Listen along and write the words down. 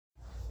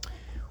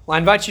Well, I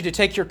invite you to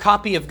take your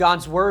copy of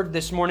God's Word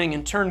this morning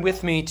and turn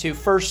with me to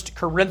 1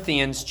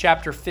 Corinthians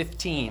chapter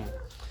 15.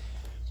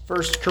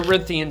 1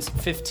 Corinthians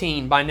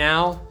 15. By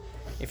now,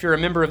 if you're a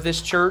member of this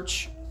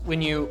church,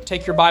 when you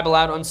take your Bible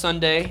out on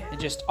Sunday, it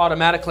just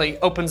automatically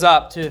opens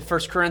up to 1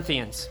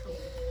 Corinthians.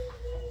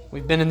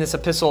 We've been in this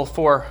epistle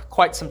for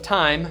quite some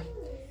time,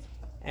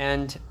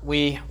 and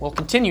we will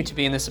continue to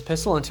be in this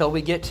epistle until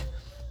we get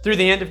through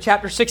the end of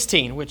chapter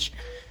 16, which,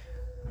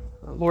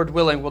 Lord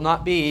willing, will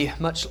not be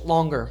much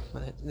longer.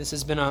 This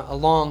has been a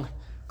long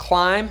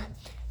climb,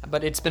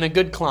 but it's been a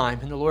good climb,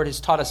 and the Lord has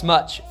taught us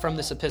much from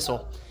this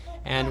epistle.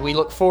 And we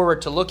look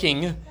forward to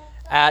looking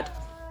at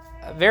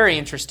a very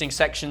interesting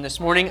section this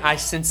morning. I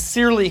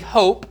sincerely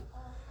hope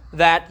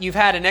that you've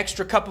had an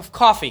extra cup of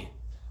coffee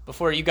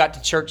before you got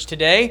to church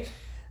today,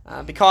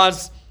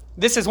 because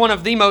this is one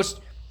of the most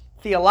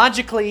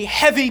theologically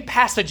heavy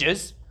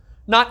passages,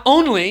 not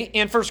only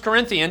in 1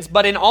 Corinthians,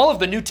 but in all of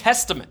the New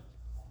Testament.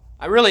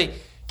 I really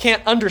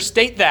can't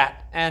understate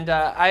that, and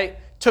I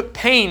took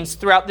pains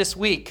throughout this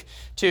week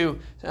to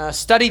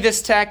study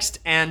this text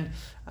and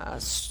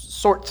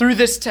sort through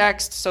this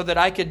text so that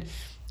I could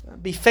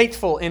be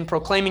faithful in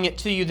proclaiming it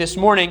to you this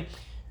morning.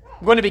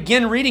 I'm going to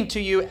begin reading to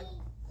you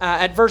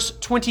at verse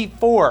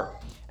 24,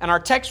 and our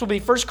text will be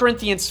 1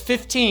 Corinthians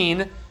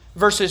 15,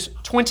 verses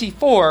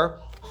 24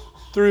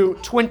 through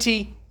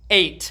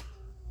 28.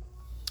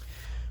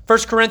 1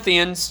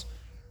 Corinthians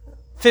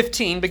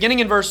 15, beginning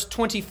in verse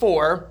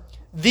 24,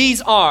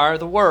 these are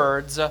the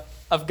words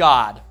of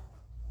God.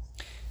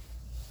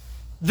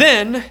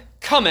 Then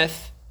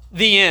cometh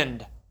the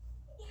end,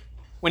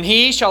 when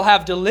he shall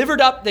have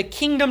delivered up the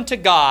kingdom to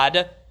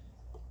God,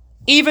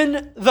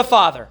 even the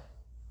Father,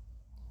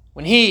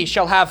 when he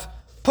shall have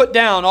put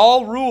down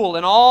all rule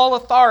and all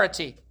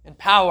authority and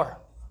power.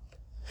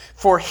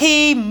 For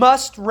he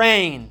must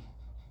reign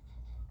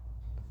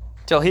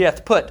till he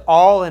hath put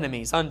all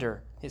enemies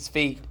under his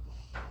feet.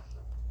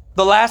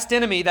 The last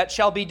enemy that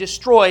shall be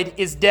destroyed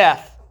is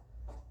death.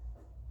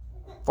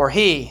 For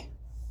he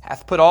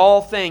hath put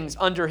all things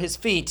under his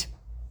feet.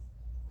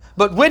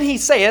 But when he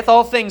saith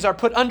all things are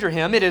put under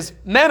him, it is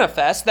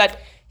manifest that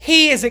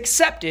he is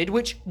accepted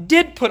which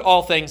did put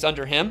all things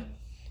under him.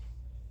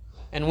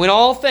 And when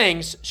all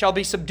things shall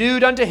be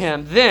subdued unto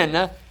him,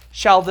 then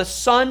shall the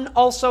Son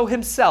also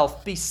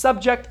himself be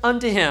subject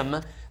unto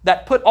him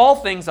that put all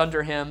things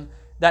under him,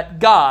 that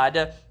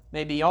God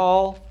may be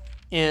all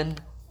in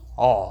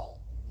all.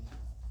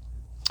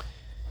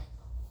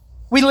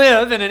 We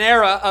live in an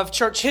era of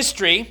church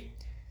history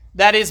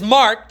that is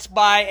marked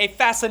by a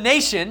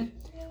fascination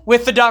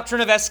with the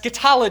doctrine of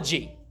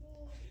eschatology.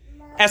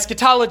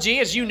 Eschatology,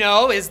 as you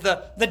know, is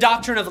the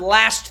doctrine of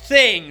last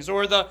things,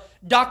 or the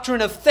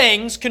doctrine of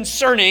things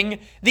concerning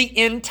the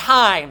end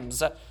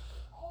times.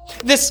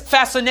 This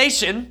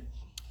fascination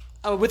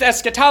with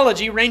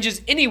eschatology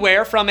ranges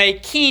anywhere from a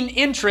keen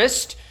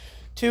interest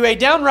to a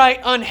downright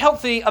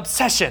unhealthy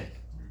obsession.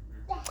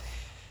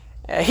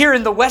 Here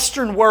in the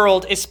Western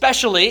world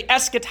especially,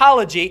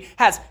 eschatology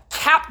has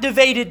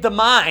captivated the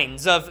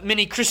minds of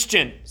many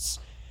Christians.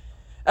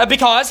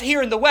 Because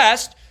here in the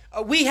West,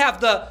 we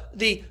have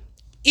the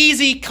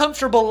easy,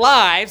 comfortable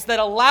lives that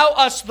allow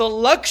us the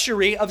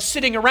luxury of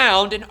sitting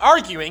around and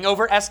arguing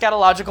over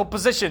eschatological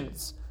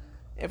positions.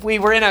 If we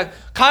were in a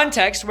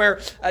context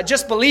where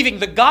just believing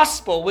the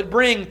gospel would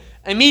bring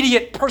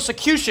immediate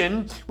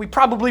persecution, we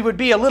probably would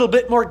be a little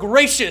bit more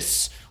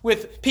gracious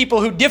with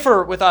people who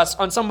differ with us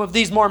on some of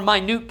these more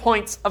minute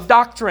points of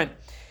doctrine.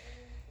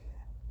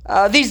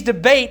 These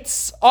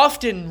debates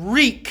often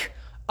reek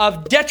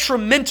of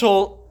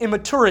detrimental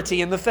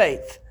immaturity in the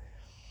faith.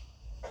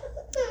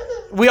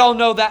 We all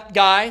know that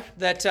guy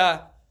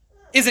that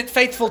isn't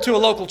faithful to a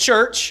local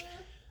church,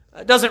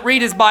 doesn't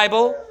read his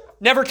Bible,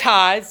 never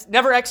tithes,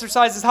 never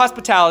exercises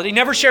hospitality,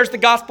 never shares the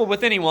gospel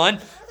with anyone,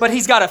 but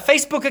he's got a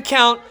Facebook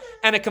account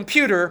and a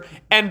computer,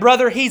 and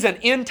brother, he's an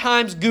end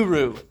times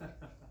guru.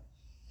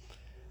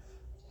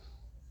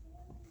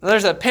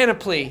 There's a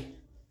panoply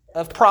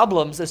of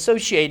problems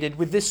associated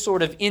with this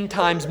sort of end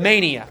times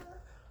mania.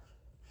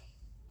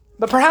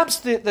 But perhaps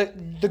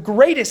the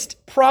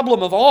greatest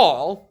problem of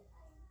all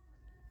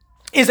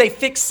is a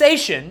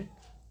fixation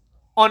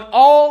on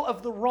all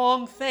of the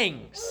wrong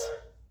things.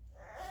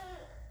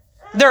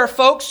 There are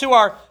folks who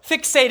are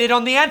fixated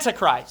on the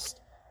Antichrist,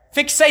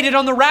 fixated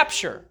on the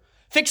rapture,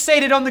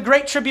 fixated on the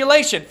Great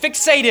Tribulation,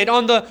 fixated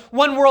on the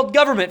one world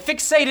government,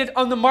 fixated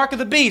on the mark of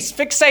the beast,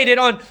 fixated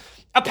on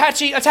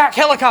Apache attack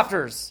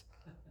helicopters.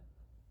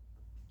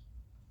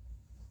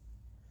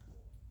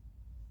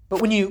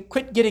 But when you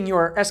quit getting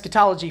your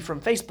eschatology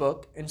from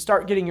Facebook and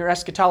start getting your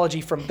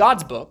eschatology from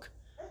God's book,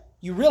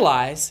 you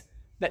realize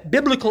that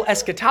biblical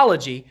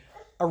eschatology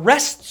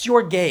arrests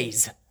your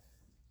gaze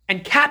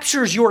and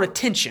captures your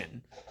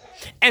attention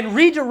and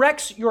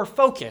redirects your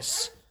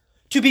focus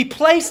to be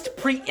placed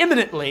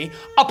preeminently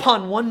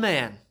upon one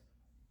man.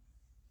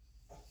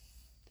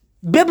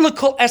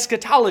 Biblical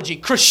eschatology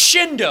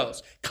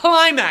crescendos,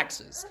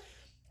 climaxes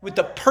with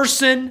the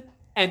person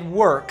and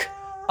work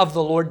of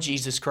the Lord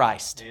Jesus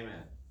Christ. Amen.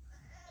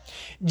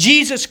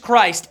 Jesus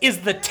Christ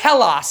is the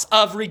telos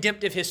of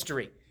redemptive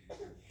history.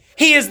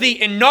 He is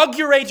the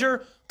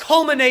inaugurator,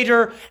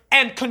 culminator,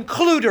 and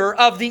concluder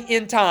of the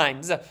end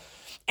times.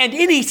 And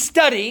any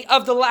study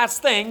of the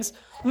last things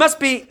must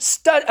be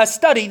a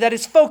study that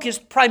is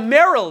focused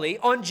primarily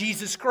on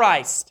Jesus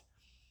Christ.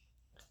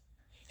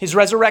 His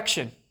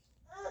resurrection,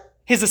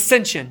 His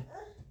ascension,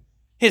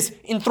 His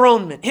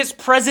enthronement, His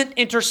present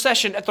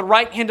intercession at the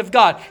right hand of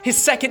God, His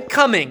second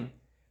coming,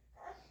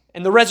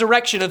 and the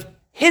resurrection of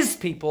His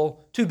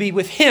people to be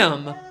with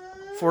Him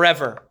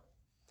forever.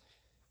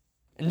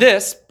 And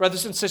this,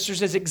 brothers and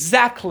sisters, is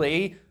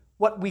exactly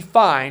what we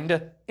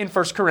find in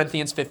 1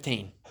 Corinthians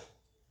 15.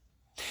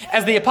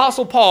 As the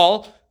Apostle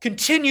Paul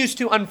continues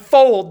to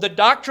unfold the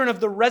doctrine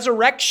of the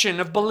resurrection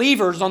of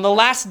believers on the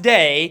last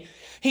day,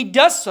 he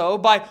does so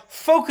by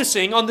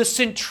focusing on the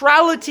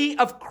centrality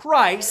of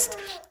Christ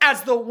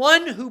as the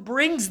one who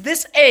brings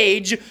this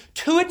age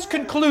to its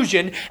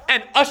conclusion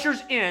and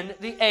ushers in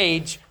the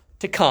age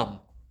to come.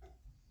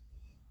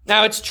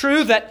 Now, it's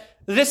true that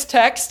this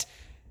text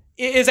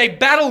is a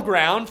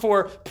battleground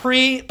for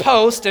pre,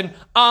 post, and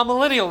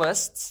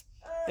amillennialists.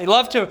 They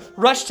love to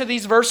rush to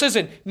these verses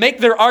and make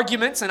their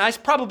arguments, and I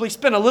probably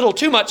spent a little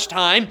too much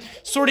time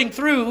sorting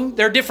through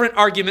their different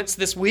arguments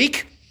this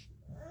week.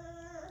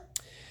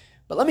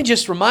 But let me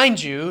just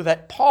remind you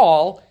that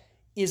Paul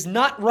is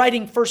not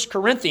writing 1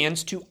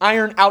 Corinthians to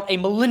iron out a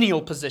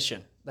millennial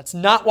position. That's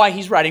not why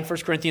he's writing 1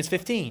 Corinthians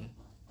 15.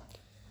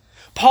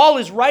 Paul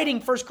is writing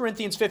 1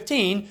 Corinthians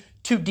 15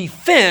 to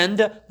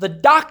defend the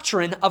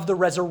doctrine of the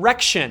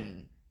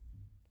resurrection.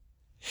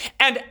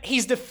 And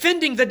he's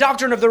defending the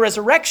doctrine of the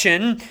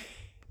resurrection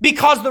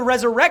because the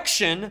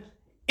resurrection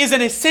is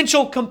an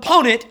essential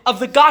component of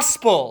the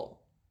gospel.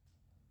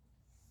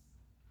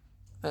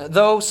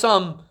 Though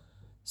some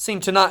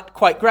seem to not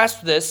quite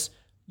grasp this,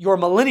 your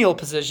millennial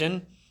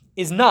position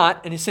is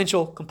not an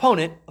essential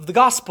component of the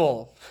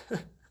gospel.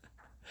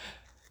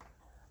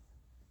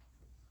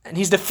 And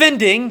he's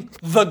defending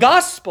the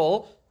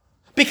gospel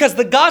because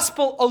the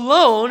gospel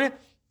alone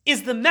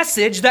is the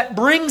message that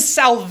brings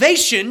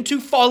salvation to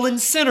fallen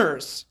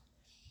sinners.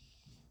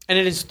 And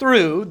it is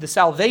through the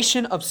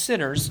salvation of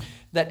sinners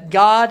that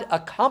God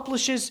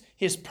accomplishes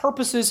His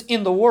purposes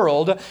in the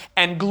world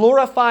and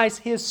glorifies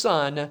His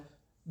Son,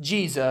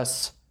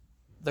 Jesus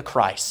the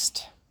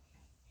Christ.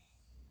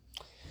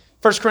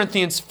 1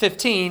 Corinthians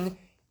 15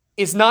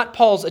 is not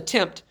Paul's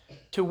attempt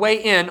to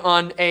weigh in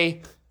on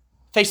a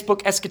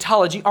Facebook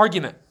eschatology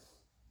argument.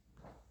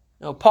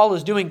 No, Paul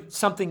is doing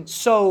something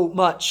so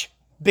much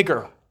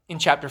bigger in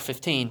chapter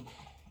 15.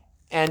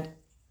 And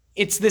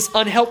it's this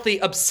unhealthy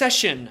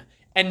obsession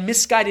and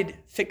misguided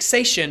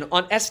fixation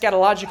on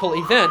eschatological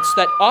events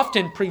that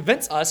often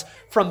prevents us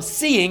from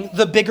seeing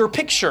the bigger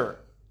picture.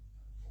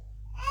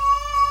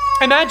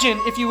 Imagine,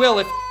 if you will,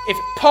 if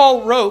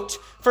Paul wrote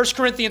 1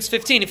 Corinthians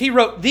 15, if he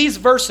wrote these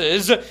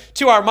verses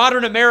to our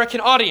modern American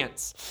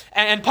audience.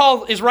 And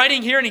Paul is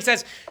writing here and he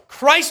says,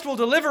 Christ will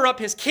deliver up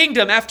His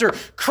kingdom after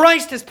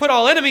Christ has put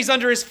all enemies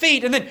under His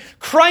feet, and then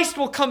Christ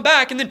will come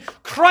back, and then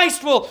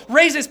Christ will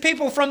raise His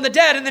people from the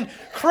dead, and then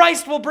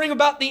Christ will bring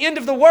about the end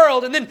of the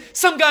world. And then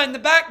some guy in the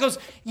back goes,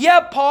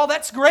 yeah, Paul,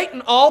 that's great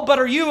and all, but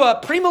are you a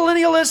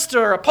premillennialist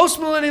or a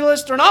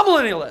postmillennialist or an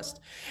amillennialist?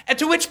 And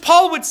to which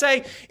Paul would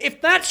say,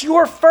 if that's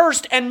your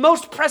first and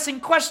most pressing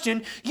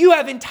question, you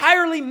have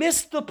entirely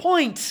missed the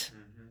point.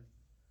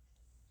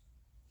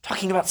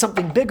 Talking about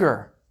something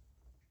bigger,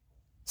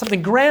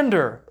 something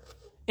grander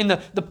in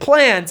the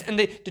plans and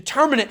the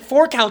determinate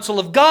forecounsel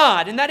of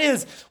God, and that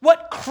is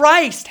what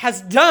Christ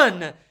has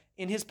done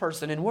in His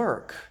person and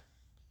work.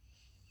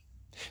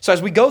 So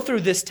as we go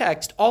through this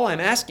text, all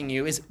I'm asking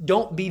you is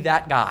don't be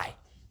that guy.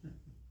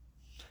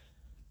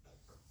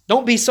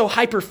 Don't be so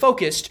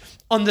hyper-focused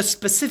on the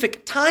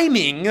specific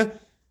timing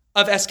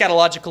of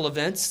eschatological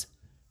events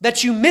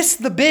that you miss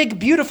the big,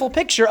 beautiful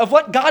picture of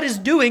what God is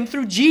doing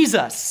through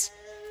Jesus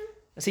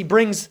as He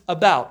brings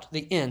about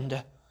the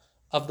end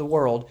of the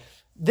world.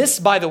 This,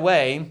 by the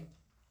way,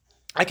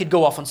 I could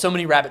go off on so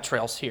many rabbit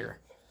trails here,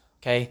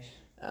 okay?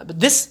 But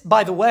this,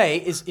 by the way,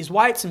 is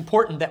why it's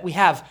important that we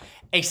have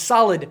a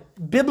solid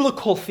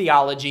biblical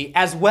theology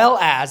as well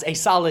as a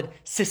solid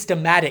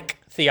systematic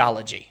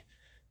theology.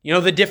 You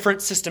know the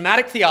different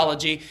systematic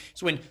theology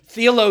is when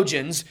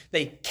theologians,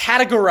 they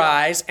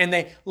categorize and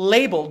they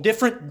label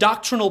different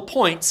doctrinal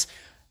points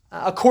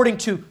according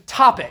to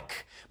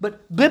topic.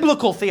 But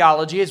biblical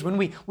theology is when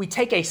we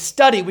take a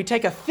study, we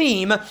take a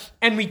theme,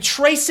 and we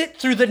trace it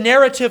through the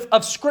narrative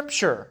of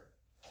Scripture.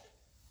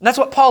 And that's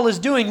what Paul is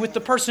doing with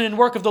the person and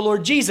work of the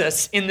Lord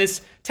Jesus in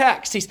this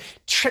text. He's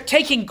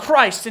taking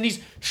Christ and he's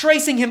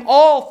tracing Him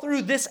all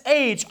through this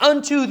age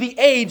unto the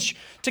age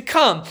to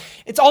come.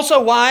 It's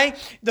also why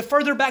the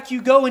further back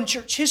you go in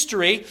church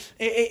history,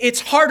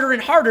 it's harder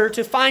and harder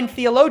to find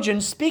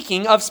theologians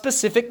speaking of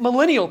specific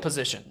millennial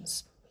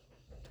positions.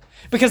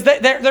 Because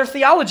their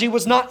theology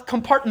was not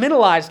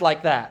compartmentalized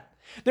like that.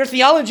 Their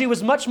theology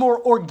was much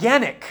more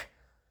organic.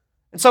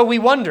 And so we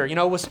wonder,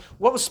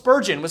 what was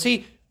Spurgeon? Was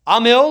he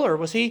Amill or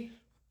was he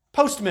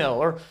post-mill?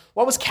 Or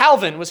what was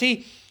Calvin? Was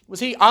he Was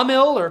he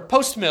amill or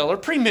post-mill or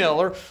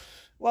pre-mill?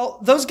 Well,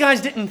 those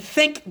guys didn't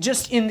think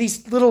just in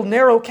these little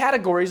narrow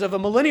categories of a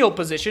millennial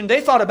position.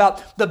 They thought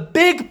about the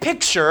big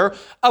picture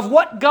of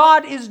what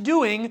God is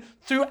doing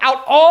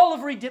throughout all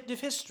of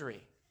redemptive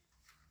history.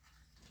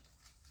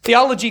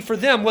 Theology for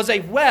them was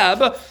a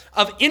web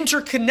of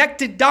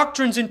interconnected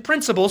doctrines and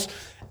principles,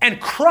 and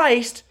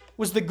Christ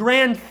was the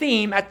grand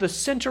theme at the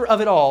center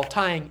of it all,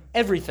 tying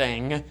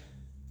everything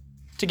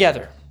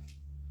together.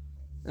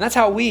 And that's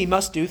how we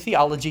must do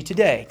theology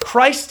today.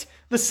 Christ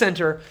the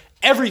center,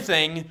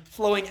 everything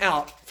flowing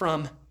out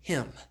from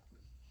Him.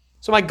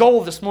 So my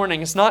goal this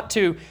morning is not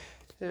to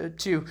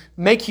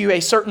make you a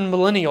certain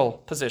millennial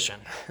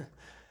position.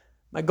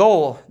 My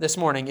goal this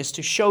morning is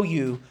to show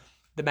you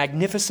the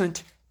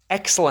magnificent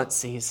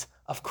excellencies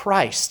of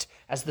Christ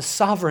as the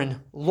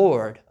sovereign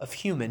Lord of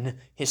human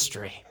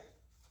history.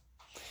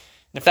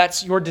 And if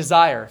that's your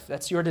desire,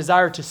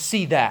 to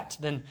see that,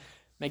 then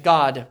may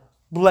God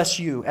bless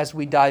you as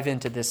we dive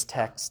into this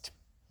text.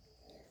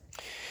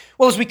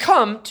 Well, as we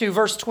come to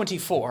verse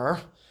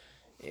 24,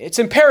 it's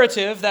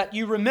imperative that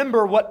you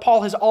remember what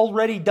Paul has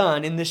already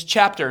done in this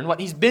chapter and what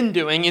he's been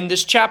doing in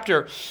this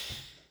chapter.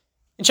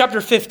 In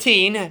chapter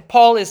 15,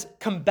 Paul is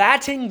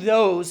combating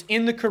those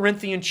in the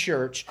Corinthian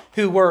church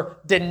who were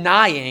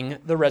denying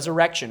the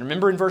resurrection.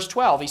 Remember in verse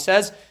 12, he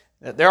says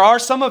that there are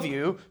some of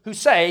you who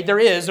say there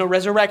is no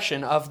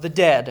resurrection of the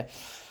dead.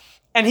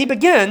 And he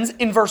begins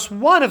in verse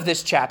 1 of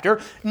this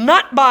chapter,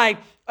 not by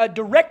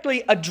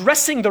directly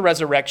addressing the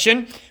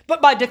resurrection,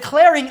 but by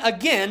declaring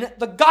again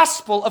the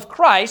gospel of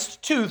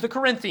Christ to the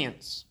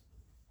Corinthians.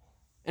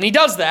 And he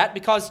does that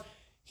because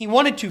he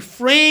wanted to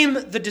frame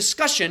the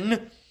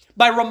discussion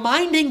by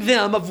reminding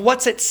them of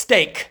what's at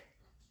stake.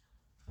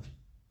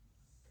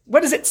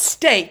 What is at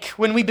stake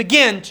when we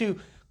begin to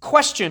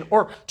question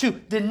or to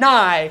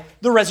deny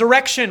the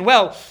resurrection?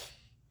 Well,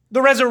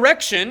 the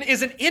resurrection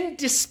is an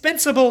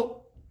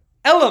indispensable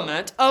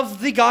element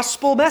of the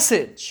gospel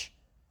message.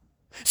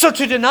 So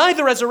to deny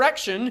the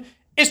resurrection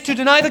is to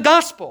deny the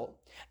gospel.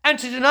 And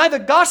to deny the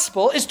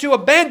gospel is to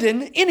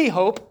abandon any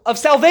hope of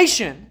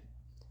salvation.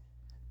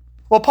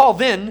 Well, Paul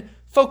then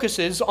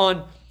focuses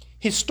on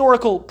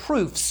historical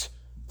proofs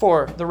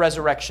for the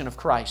resurrection of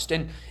Christ.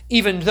 And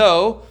even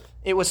though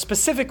it was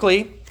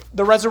specifically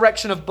the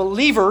resurrection of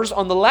believers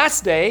on the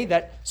last day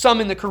that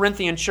some in the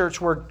Corinthian church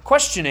were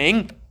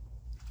questioning,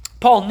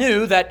 Paul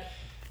knew that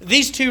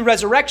these two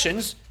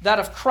resurrections, that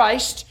of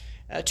Christ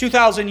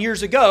 2,000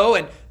 years ago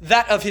and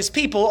that of his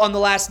people on the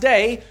last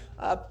day,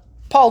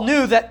 Paul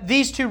knew that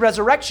these two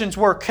resurrections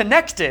were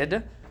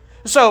connected.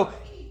 So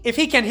if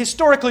he can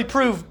historically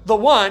prove the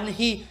one,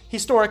 he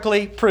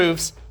historically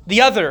proves the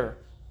other.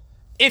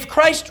 If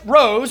Christ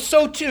rose,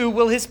 so too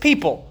will his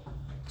people.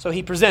 So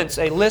he presents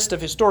a list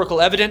of historical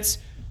evidence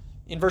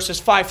in verses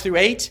 5 through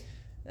 8.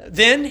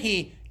 Then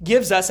he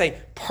gives us a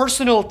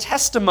personal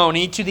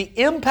testimony to the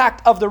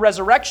impact of the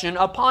resurrection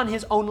upon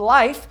his own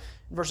life,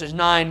 verses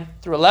 9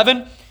 through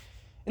 11.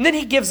 And then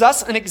he gives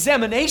us an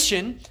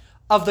examination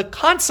of the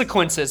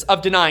consequences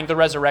of denying the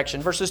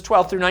resurrection, verses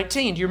 12 through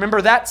 19. Do you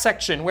remember that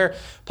section where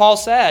Paul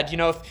said,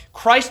 if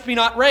Christ be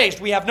not raised,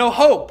 we have no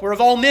hope. We're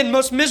of all men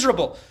most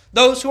miserable.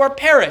 Those who are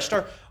perished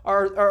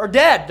are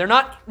dead. They're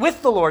not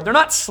with the Lord. They're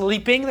not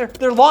sleeping.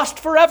 They're lost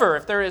forever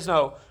if there is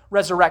no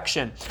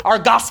resurrection. Our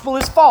gospel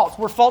is false.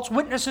 We're false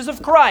witnesses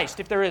of Christ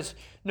if there is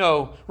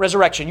no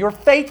resurrection. Your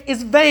faith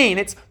is vain.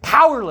 It's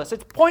powerless.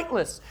 It's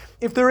pointless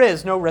if there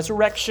is no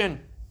resurrection.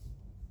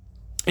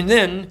 And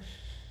then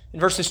in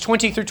verses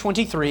 20 through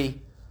 23,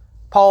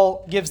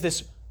 Paul gives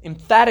this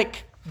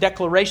emphatic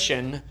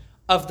declaration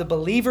of the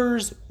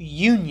believer's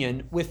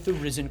union with the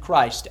risen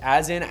Christ.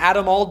 As in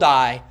Adam all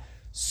die,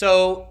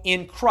 so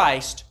in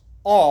Christ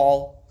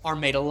all are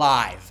made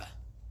alive.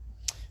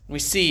 We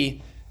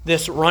see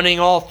this running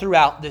all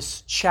throughout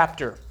this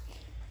chapter.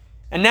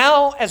 And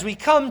now, as we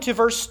come to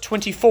verse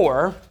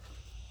 24,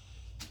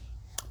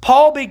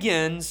 Paul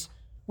begins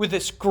with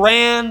this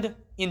grand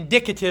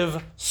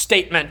indicative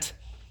statement.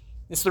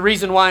 It's the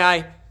reason why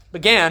I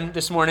began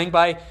this morning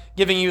by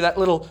giving you that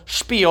little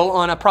spiel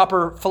on a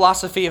proper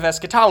philosophy of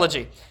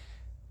eschatology.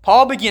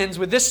 Paul begins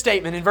with this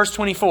statement in verse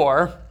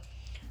 24,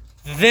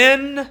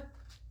 "Then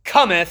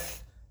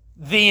cometh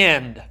the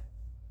end."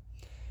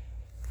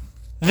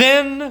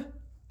 Then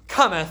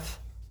cometh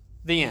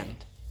the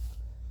end.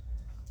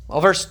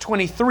 Well, verse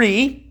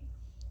 23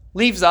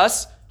 leaves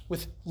us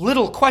with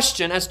little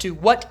question as to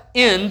what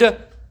end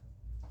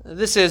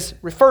this is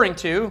referring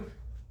to.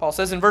 Paul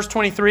says in verse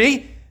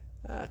 23,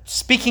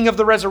 speaking of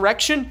the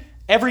resurrection,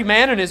 every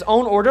man in his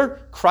own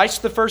order,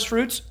 Christ the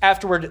firstfruits,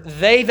 afterward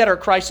they that are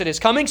Christ at his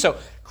coming. So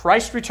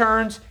Christ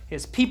returns,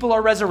 his people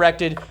are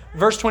resurrected.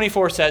 Verse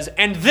 24 says,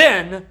 "And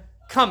then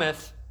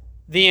cometh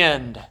the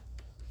end."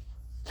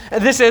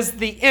 And this is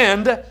the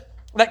end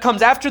that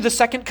comes after the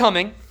second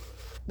coming,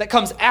 that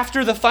comes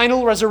after the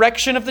final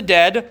resurrection of the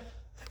dead.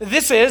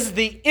 This is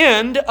the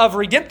end of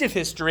redemptive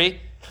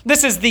history.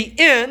 This is the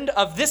end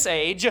of this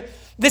age.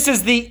 This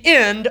is the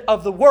end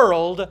of the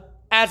world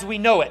as we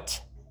know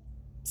it.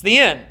 It's the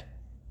end.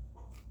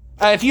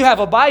 If you have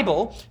a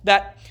Bible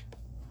that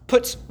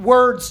puts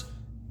words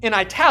in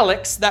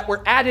italics that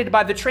were added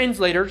by the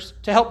translators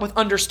to help with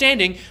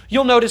understanding,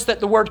 you'll notice that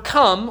the word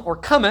come or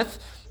cometh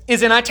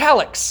is in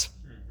italics.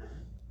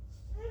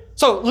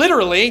 So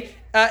literally,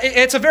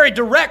 it's a very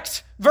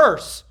direct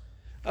verse.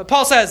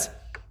 Paul says,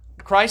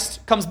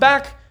 Christ comes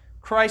back,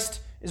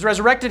 Christ is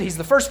resurrected, he's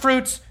the first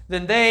fruits,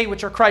 then they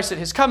which are Christ at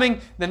his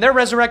coming, then they're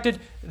resurrected,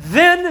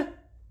 then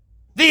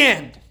the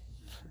end.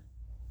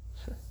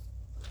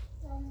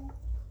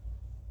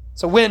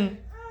 So when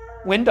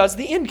does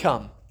the end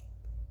come?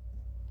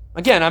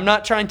 Again, I'm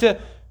not trying to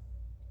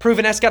prove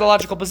an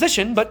eschatological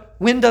position, but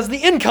when does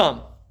the end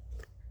come?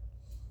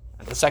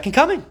 At the second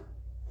coming.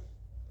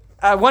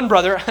 One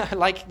brother, I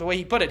like the way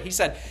he put it, he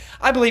said,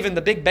 I believe in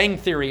the Big Bang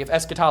theory of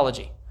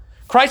eschatology.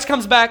 Christ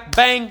comes back,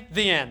 bang,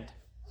 the end.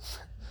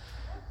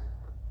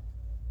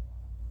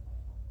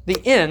 The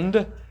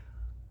end,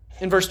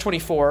 in verse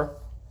 24,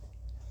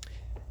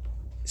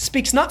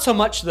 speaks not so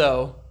much,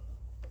 though,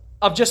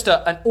 of just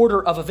an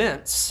order of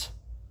events,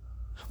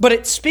 but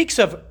it speaks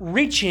of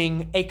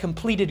reaching a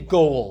completed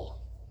goal.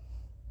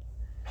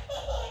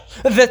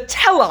 The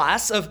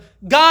telos of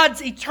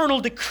God's eternal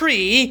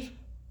decree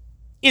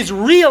is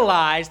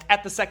realized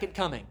at the second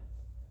coming.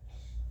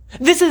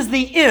 This is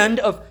the end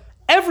of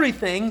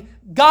everything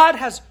God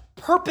has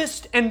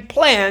purposed and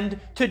planned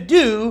to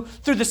do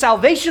through the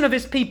salvation of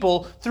his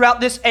people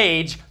throughout this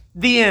age,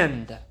 the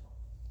end.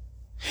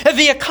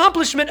 The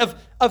accomplishment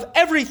of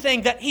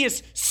everything that he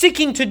is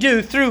seeking to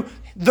do through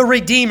the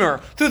Redeemer,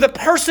 through the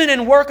person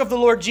and work of the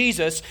Lord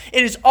Jesus,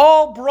 it is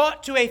all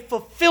brought to a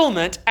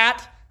fulfillment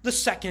at the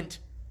second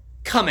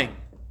coming.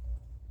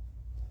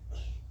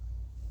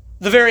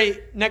 The very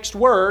next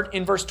word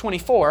in verse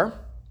 24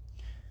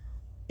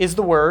 is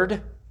the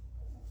word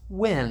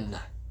when.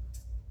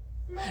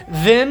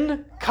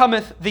 Then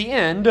cometh the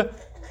end,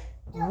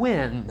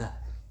 when.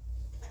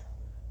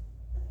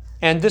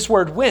 And this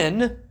word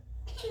when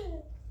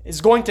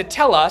is going to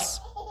tell us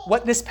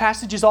what this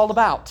passage is all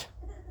about.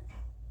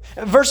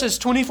 Verses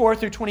 24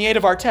 through 28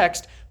 of our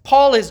text,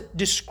 Paul is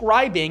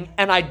describing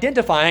and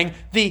identifying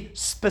the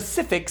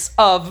specifics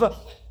of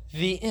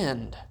the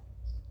end.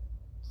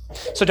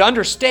 So to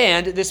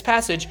understand this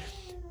passage,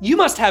 you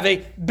must have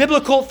a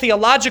biblical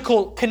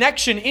theological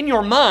connection in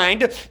your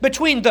mind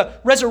between the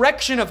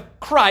resurrection of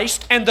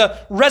Christ and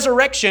the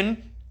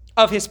resurrection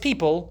of his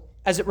people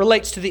as it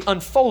relates to the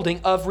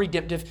unfolding of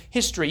redemptive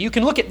history. You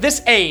can look at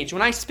this age.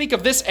 When I speak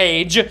of this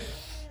age,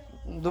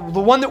 the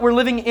one that we're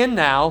living in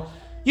now,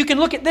 you can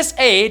look at this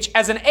age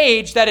as an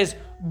age that is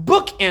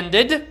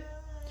bookended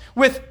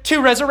with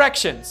two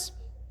resurrections.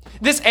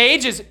 This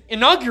age is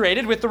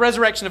inaugurated with the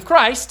resurrection of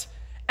Christ,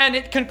 and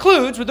it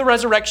concludes with the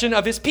resurrection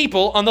of his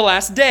people on the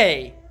last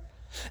day.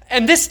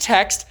 And this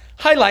text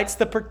highlights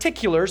the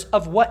particulars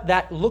of what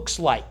that looks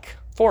like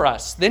for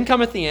us. Then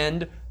cometh the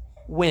end,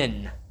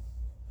 when.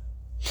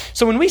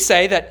 So when we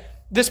say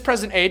that this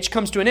present age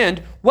comes to an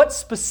end, what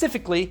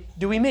specifically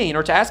do we mean?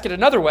 Or to ask it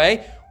another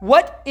way,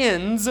 what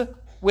ends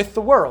with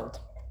the world?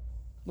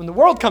 When the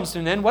world comes to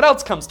an end, what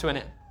else comes to an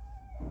end?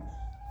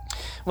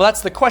 Well,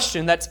 that's the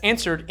question that's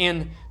answered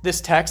in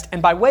this text.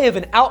 And by way of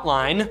an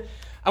outline,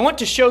 I want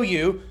to show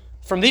you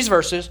from these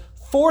verses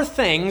 4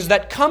 things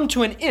that come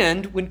to an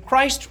end when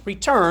Christ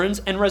returns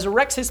and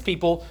resurrects his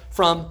people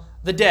from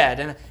the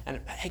dead.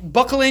 And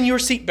buckle in your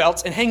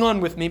seatbelts and hang on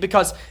with me,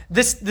 because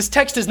this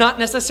text is not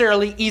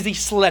necessarily easy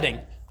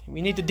sledding.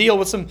 We need to deal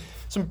with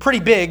some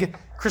pretty big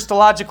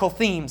Christological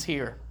themes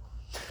here.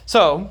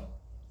 So,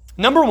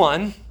 number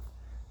 1,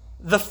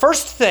 the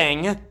first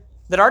thing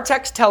that our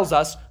text tells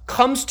us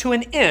comes to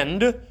an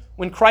end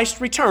when Christ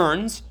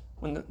returns,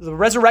 when the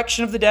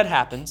resurrection of the dead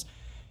happens.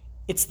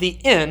 It's the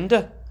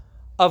end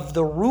of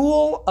the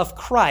rule of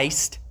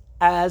Christ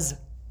as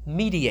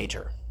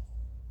mediator.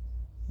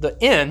 The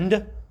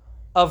end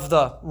of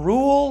the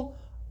rule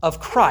of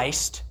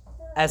Christ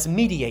as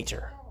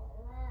mediator.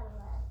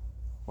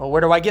 Well,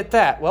 where do I get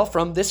that? Well,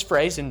 from this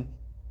phrase in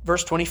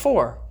verse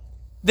 24.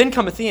 Then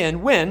cometh the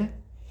end when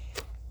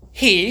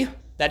he,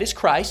 that is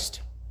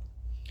Christ,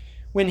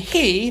 when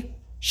he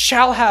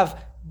shall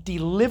have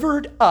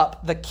delivered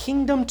up the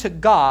kingdom to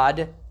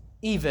God,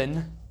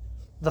 even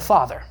the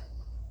Father.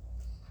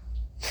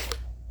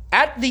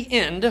 At the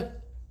end,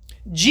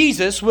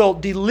 Jesus will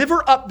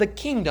deliver up the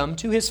kingdom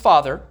to his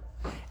Father,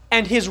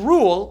 and his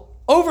rule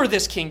over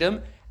this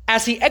kingdom,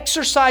 as he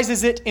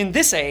exercises it in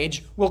this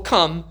age, will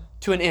come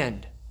to an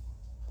end.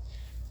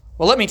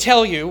 Well, let me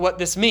tell you what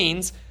this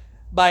means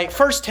by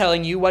first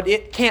telling you what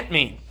it can't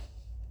mean.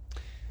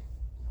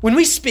 When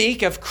we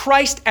speak of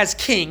Christ as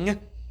king,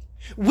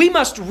 we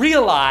must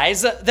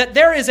realize that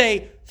there is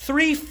a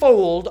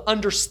threefold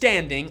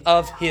understanding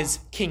of his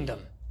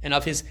kingdom and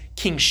of his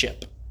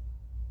kingship.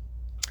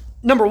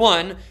 Number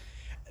 1,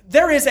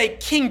 there is a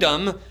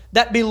kingdom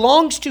that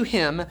belongs to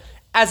him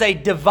as a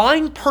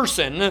divine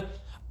person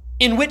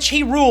in which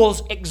he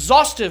rules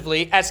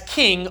exhaustively as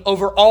king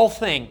over all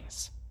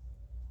things.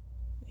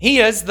 He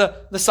is the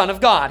Son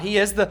of God. He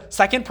is the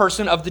second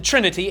person of the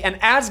Trinity. And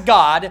as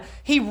God,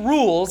 he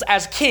rules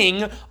as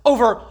king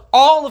over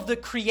all of the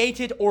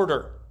created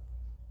order.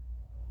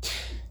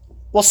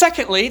 Well,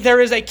 secondly, there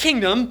is a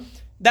kingdom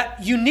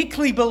that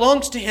uniquely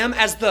belongs to him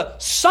as the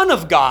Son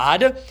of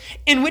God,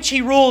 in which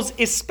he rules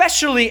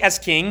especially as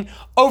king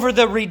over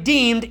the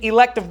redeemed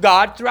elect of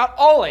God throughout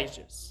all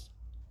ages.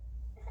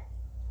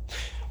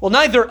 Well,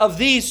 neither of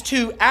these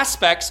two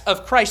aspects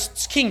of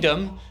Christ's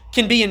kingdom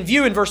can be in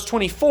view in verse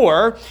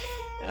 24,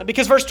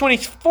 because verse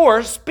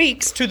 24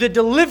 speaks to the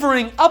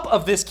delivering up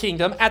of this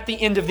kingdom at the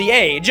end of the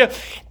age,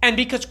 and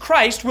because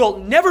Christ will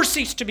never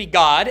cease to be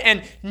God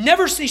and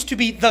never cease to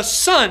be the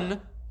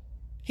Son,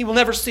 he will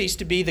never cease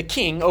to be the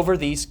king over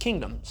these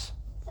kingdoms.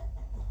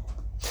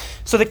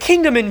 So the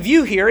kingdom in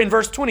view here in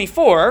verse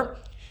 24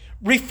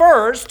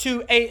 refers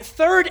to a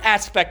third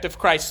aspect of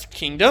Christ's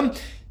kingdom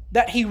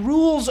that he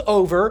rules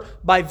over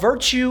by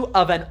virtue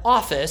of an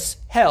office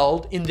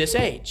held in this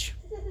age.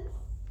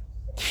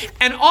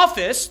 An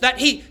office that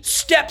he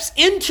steps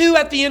into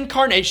at the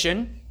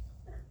incarnation,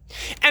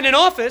 and an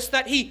office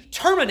that he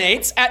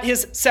terminates at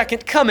his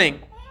second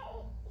coming.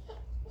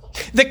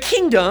 The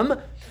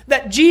kingdom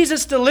that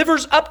Jesus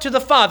delivers up to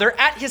the Father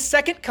at his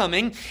second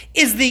coming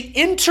is the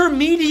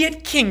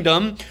intermediate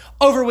kingdom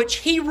over which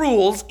he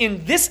rules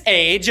in this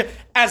age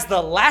as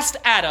the last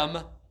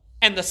Adam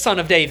and the Son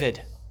of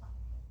David.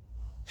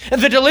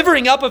 The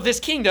delivering up of this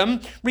kingdom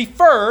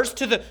refers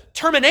to the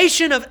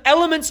termination of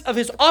elements of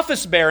his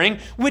office bearing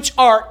which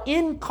are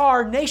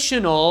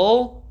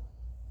incarnational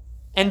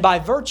and by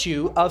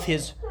virtue of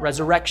his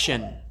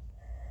resurrection.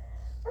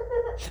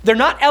 They're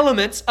not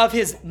elements of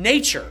his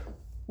nature,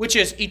 which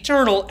is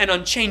eternal and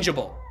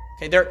unchangeable.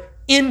 Okay, they're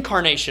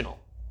incarnational.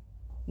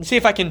 Let's see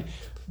if I can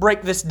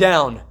break this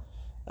down,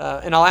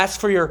 and I'll ask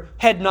for your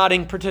head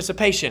nodding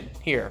participation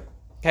here.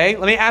 Okay,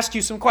 let me ask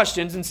you some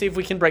questions and see if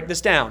we can break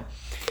this down.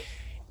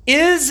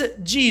 Is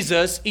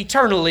Jesus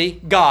eternally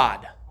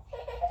God?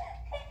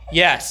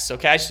 Yes.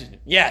 Okay.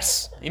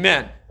 Yes.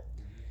 Amen.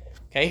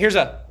 Okay. Here's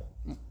a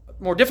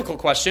more difficult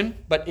question,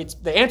 but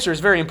the answer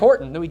is very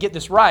important that we get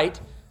this right.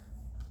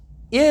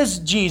 Is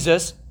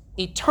Jesus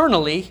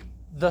eternally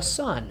the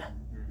Son?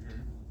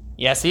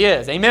 Yes, he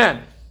is.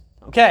 Amen.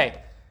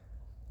 Okay.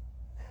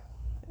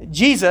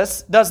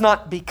 Jesus does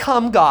not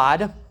become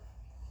God.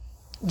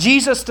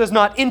 Jesus does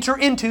not enter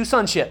into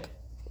sonship.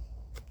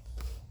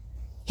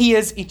 He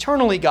is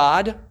eternally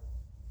God,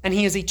 and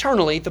he is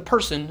eternally the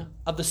person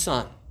of the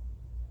Son.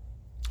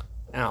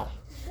 Now,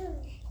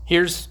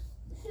 here's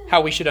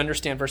how we should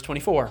understand verse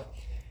 24.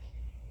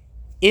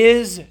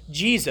 Is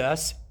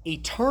Jesus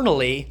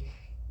eternally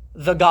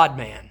the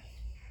God-man?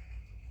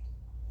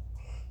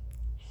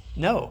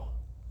 No,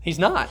 he's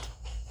not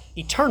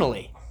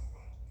eternally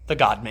the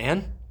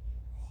God-man,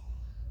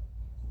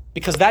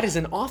 because that is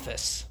an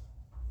office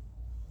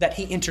that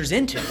he enters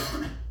into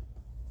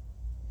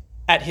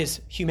at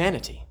his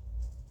humanity.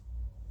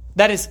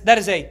 That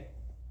is a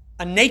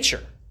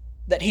nature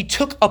that he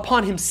took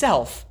upon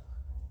himself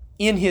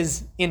in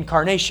his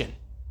incarnation.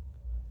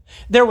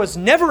 There was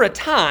never a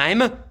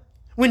time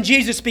when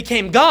Jesus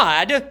became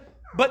God,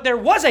 but there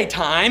was a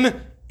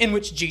time in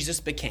which Jesus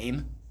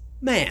became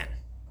man.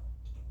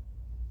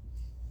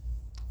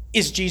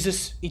 Is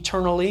Jesus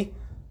eternally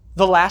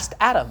the last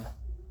Adam?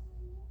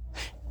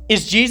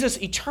 Is Jesus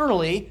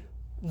eternally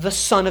the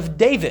Son of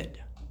David?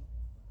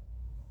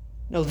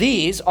 No,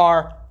 these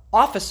are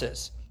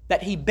offices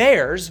that he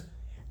bears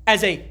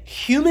as a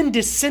human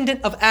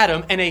descendant of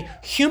Adam and a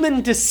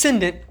human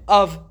descendant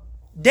of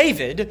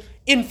David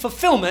in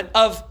fulfillment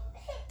of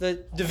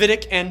the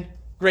Davidic and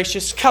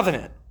gracious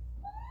covenant.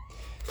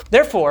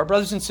 Therefore,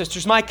 brothers and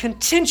sisters, my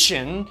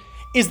contention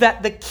is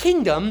that the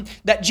kingdom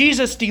that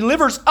Jesus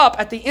delivers up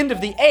at the end of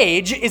the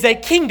age is a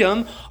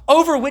kingdom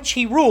over which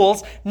he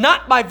rules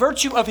not by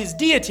virtue of his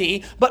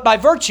deity, but by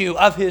virtue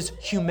of his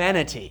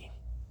humanity.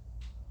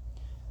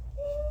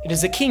 It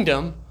is a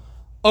kingdom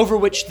over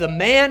which the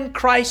man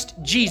Christ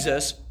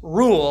Jesus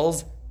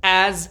rules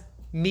as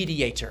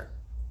mediator.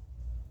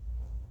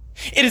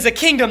 It is a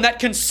kingdom that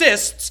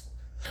consists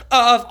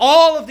of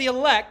all of the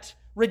elect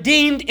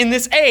redeemed in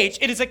this age.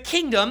 It is a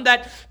kingdom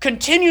that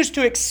continues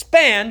to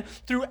expand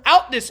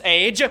throughout this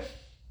age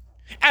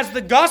as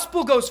the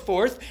gospel goes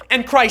forth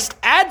and Christ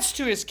adds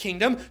to his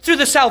kingdom through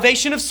the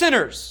salvation of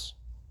sinners.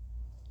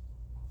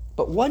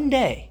 But one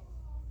day,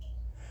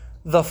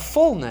 the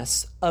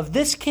fullness of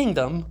this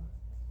kingdom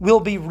will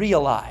be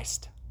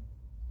realized.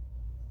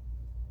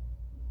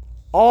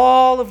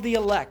 All of the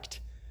elect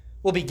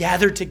will be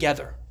gathered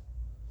together.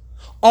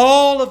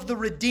 All of the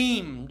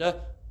redeemed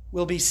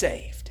will be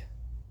saved.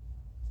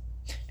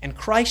 And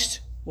Christ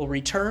will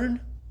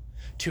return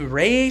to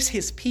raise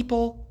his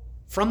people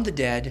from the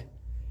dead,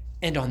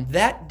 and on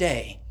that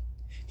day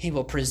he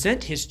will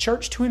present his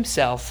church to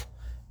himself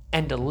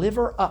and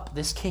deliver up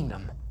this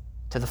kingdom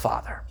to the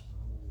Father.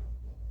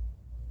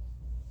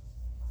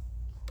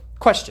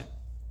 Question.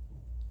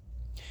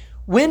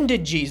 When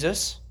did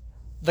Jesus,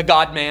 the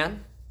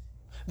God-man,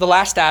 the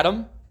last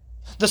Adam,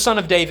 the Son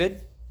of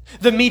David,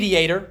 the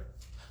mediator,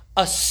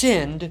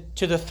 ascend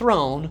to the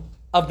throne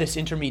of this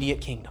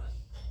intermediate kingdom?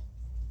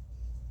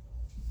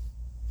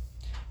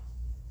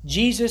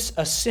 Jesus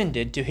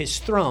ascended to his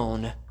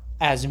throne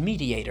as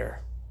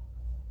mediator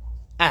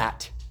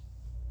at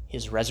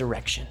his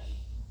resurrection.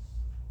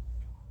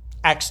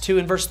 Acts 2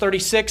 and verse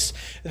 36,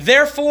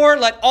 therefore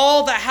let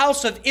all the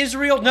house of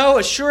Israel know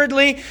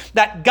assuredly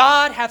that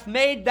God hath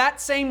made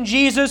that same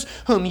Jesus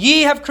whom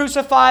ye have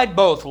crucified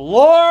both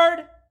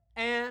Lord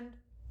and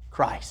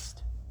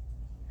Christ,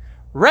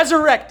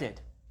 resurrected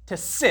to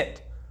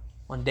sit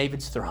on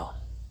David's throne.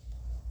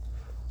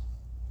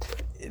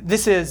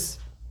 This is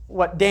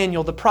what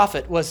Daniel the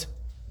prophet was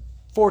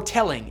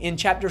foretelling in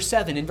chapter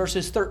 7 in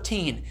verses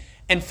 13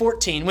 and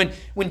 14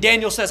 when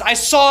Daniel says, I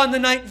saw in the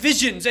night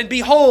visions, and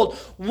behold,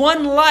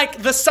 one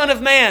like the Son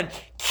of Man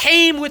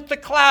came with the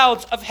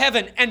clouds of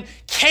heaven and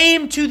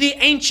came to the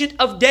Ancient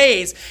of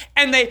Days,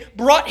 and they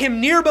brought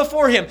him near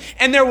before him,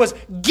 and there was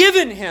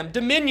given him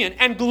dominion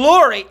and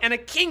glory and a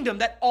kingdom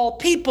that all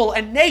people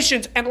and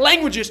nations and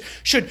languages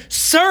should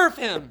serve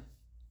him.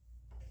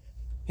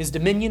 His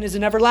dominion is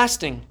an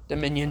everlasting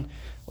dominion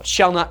which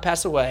shall not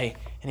pass away,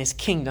 and his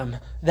kingdom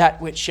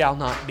that which shall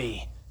not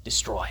be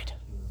destroyed.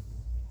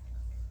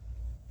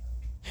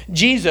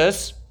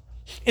 Jesus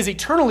is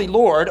eternally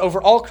Lord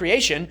over all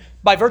creation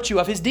by virtue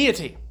of his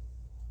deity.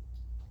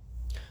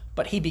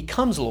 But he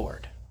becomes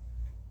Lord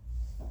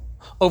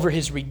over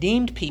his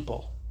redeemed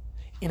people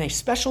in a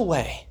special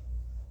way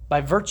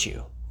by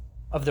virtue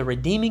of the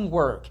redeeming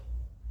work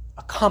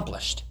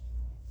accomplished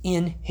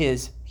in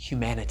his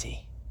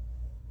humanity.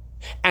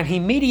 And he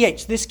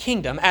mediates this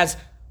kingdom as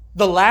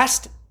the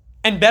last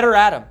and better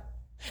Adam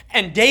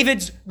and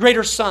David's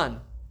greater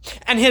son.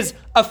 And his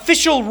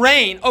official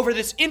reign over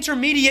this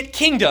intermediate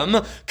kingdom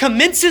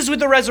commences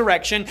with the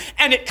resurrection,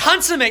 and it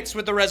consummates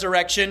with the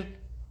resurrection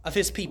of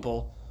his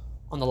people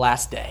on the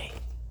last day.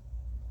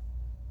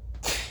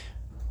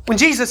 When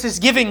Jesus is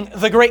giving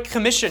the Great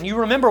Commission, you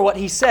remember what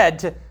he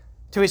said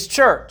to his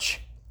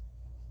church.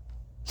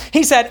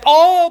 He said,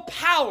 all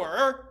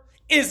power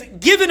is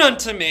given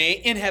unto me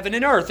in heaven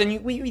and earth.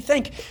 And we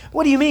think,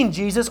 what do you mean,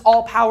 Jesus?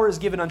 All power is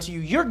given unto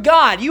you. You're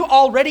God. You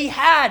already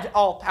had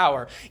all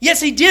power.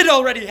 Yes, he did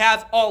already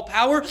have all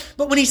power.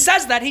 But when he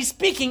says that, he's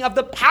speaking of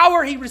the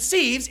power he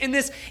receives in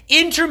this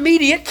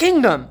intermediate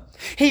kingdom.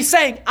 He's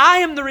saying, I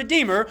am the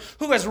Redeemer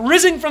who has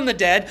risen from the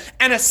dead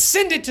and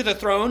ascended to the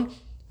throne.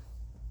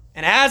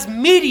 And as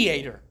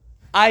mediator,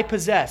 I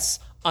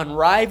possess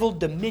unrivaled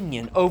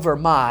dominion over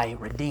my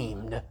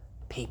redeemed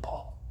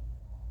people.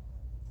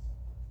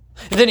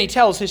 And then he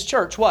tells his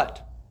church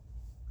what?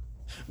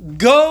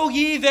 Go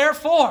ye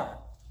therefore.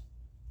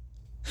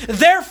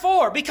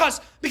 Therefore, because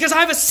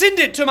I've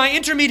ascended to my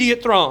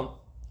intermediate throne,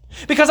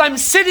 because I'm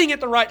sitting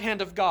at the right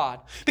hand of God,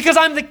 because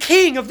I'm the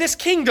king of this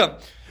kingdom,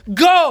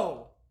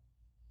 go.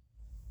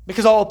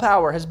 Because all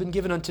power has been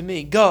given unto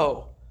me,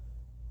 go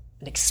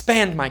and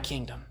expand my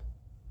kingdom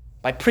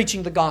by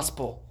preaching the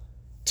gospel,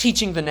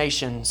 teaching the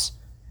nations,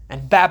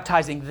 and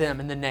baptizing them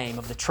in the name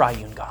of the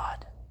triune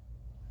God.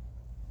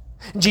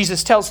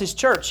 Jesus tells his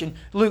church in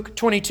Luke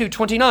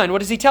 22:29, what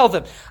does he tell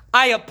them?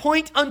 I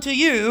appoint unto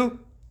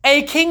you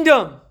a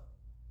kingdom,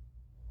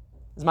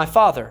 as my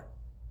Father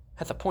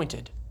hath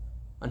appointed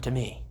unto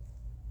me.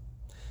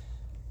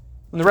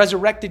 When the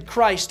resurrected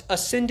Christ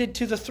ascended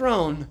to the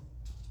throne,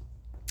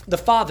 the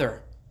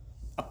Father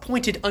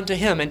appointed unto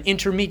him an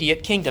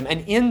intermediate kingdom.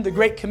 And in the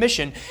Great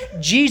Commission,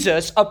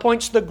 Jesus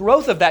appoints the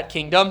growth of that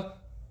kingdom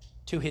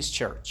to his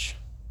church.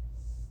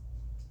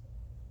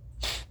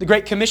 The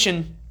Great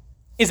Commission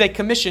is a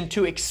commission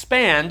to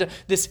expand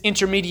this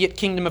intermediate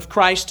kingdom of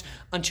Christ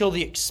until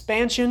the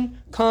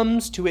expansion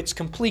comes to its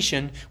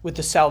completion with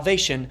the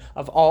salvation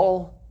of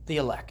all the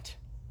elect.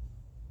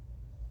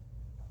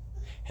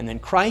 And then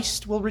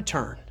Christ will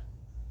return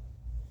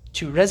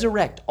to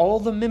resurrect all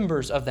the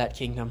members of that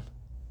kingdom,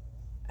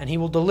 and he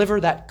will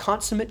deliver that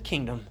consummate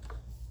kingdom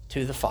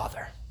to the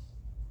Father.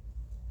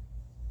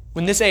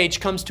 When this age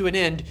comes to an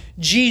end,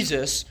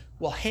 Jesus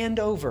will hand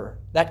over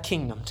that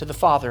kingdom to the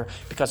Father,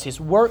 because his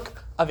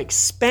work of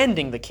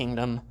expanding the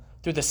kingdom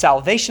through the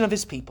salvation of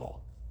his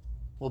people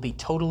will be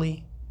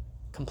totally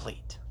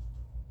complete.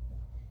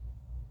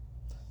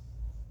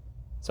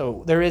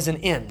 So there is an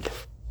end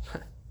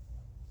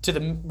to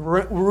the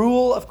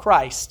rule of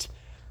Christ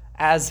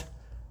as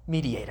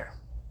mediator.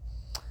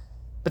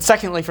 But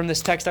secondly, from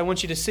this text, I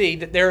want you to see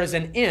that there is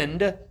an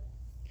end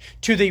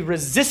to the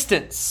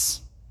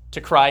resistance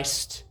to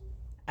Christ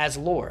as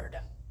Lord.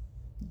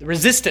 The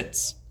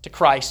resistance to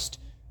Christ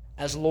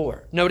as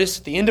Lord. Notice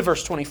at the end of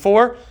verse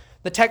 24,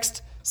 the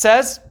text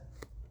says,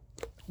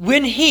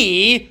 when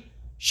he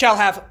shall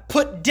have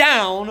put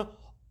down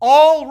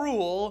all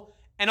rule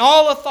and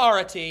all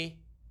authority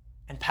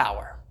and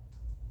power.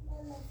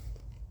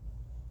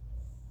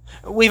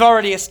 We've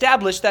already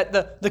established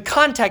that the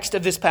context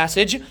of this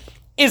passage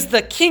is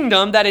the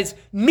kingdom that is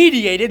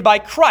mediated by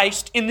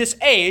Christ in this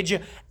age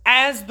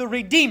as the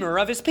Redeemer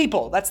of his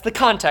people. That's the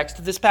context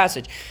of this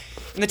passage.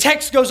 And the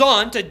text goes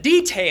on to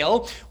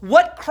detail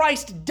what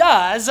Christ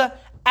does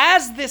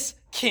as this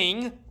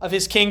king of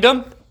his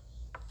kingdom.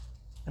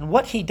 And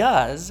what he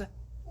does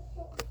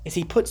is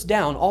he puts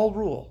down all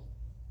rule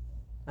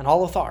and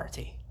all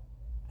authority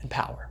and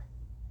power.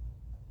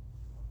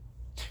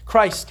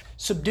 Christ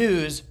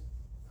subdues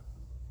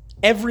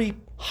every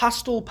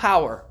hostile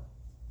power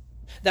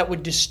that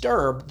would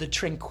disturb the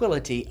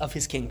tranquility of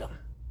his kingdom.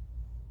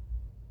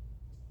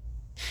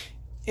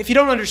 If you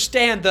don't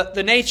understand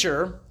the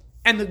nature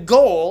and the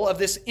goal of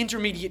this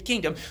intermediate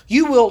kingdom,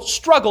 you will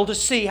struggle to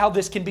see how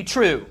this can be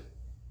true.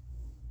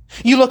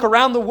 You look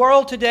around the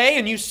world today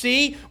and you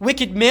see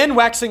wicked men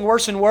waxing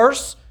worse and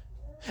worse.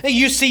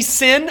 You see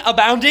sin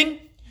abounding.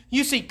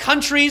 You see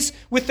countries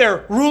with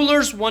their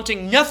rulers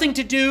wanting nothing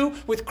to do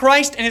with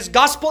Christ and His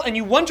gospel, and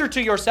you wonder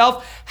to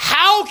yourself,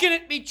 how can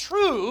it be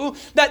true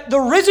that the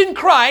risen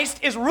Christ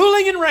is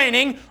ruling and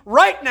reigning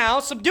right now,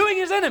 subduing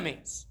His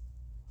enemies?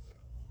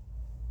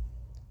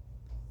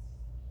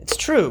 It's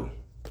true.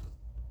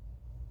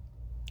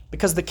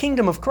 Because the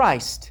kingdom of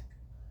Christ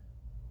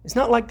is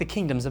not like the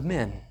kingdoms of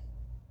men.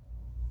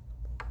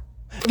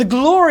 The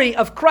glory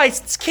of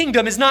Christ's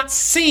kingdom is not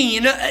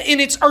seen in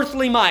its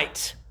earthly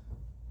might,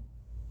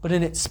 but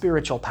in its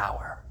spiritual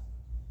power.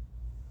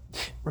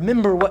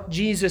 Remember what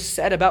Jesus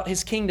said about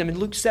His kingdom in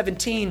Luke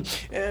 17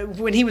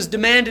 when He was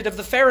demanded of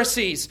the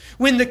Pharisees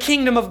when the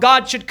kingdom of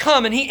God should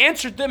come. And He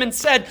answered them and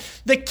said,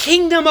 "The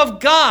kingdom of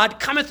God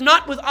cometh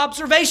not with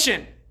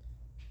observation."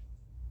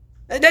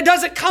 It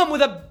doesn't come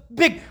with a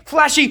big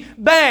flashy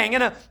bang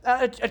and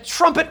a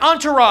trumpet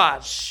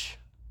entourage.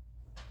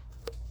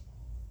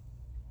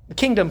 The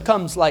kingdom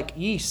comes like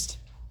yeast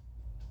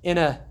in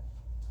a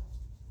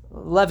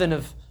leaven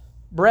of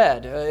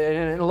bread,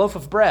 in a loaf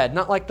of bread,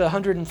 not like the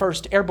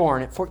 101st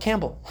Airborne at Fort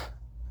Campbell.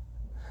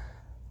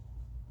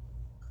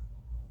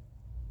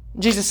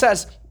 Jesus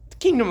says, "The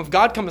kingdom of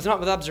God cometh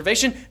not with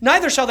observation,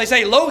 neither shall they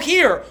say, Lo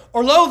here,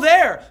 or Lo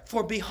there,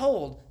 for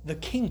behold, the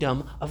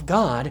kingdom of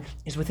God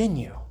is within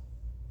you."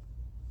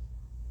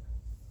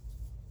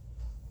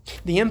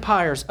 The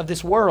empires of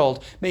this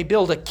world may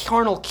build a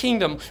carnal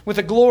kingdom with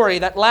a glory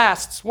that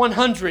lasts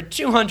 100,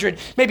 200,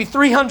 maybe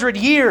 300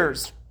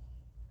 years.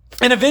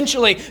 And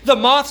eventually the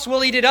moths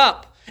will eat it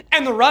up,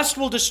 and the rust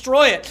will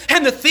destroy it,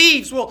 and the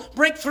thieves will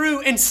break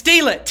through and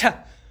steal it.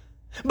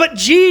 But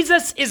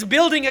Jesus is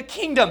building a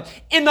kingdom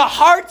in the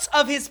hearts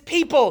of His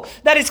people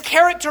that is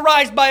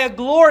characterized by a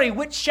glory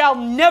which shall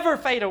never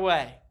fade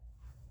away.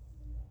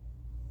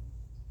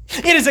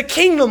 It is a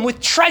kingdom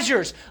with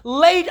treasures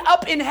laid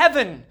up in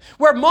heaven,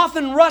 where moth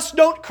and rust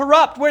don't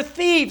corrupt, where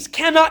thieves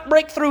cannot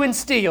break through and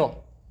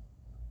steal.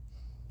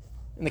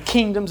 And the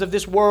kingdoms of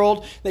this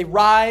world, they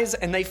rise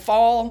and they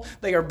fall.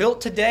 They are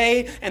built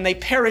today and they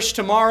perish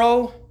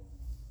tomorrow.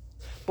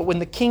 But when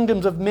the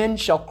kingdoms of men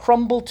shall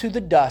crumble to the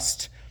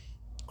dust,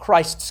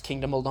 Christ's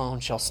kingdom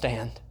alone shall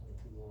stand.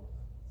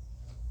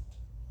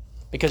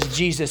 Because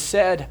Jesus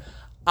said,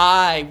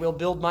 "I will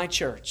build my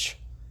church,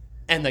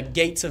 and the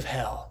gates of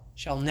hell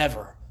shall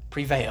never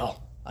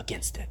prevail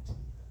against it."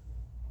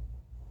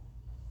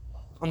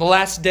 On the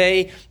last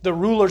day, the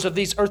rulers of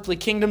these earthly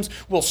kingdoms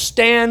will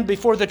stand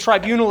before the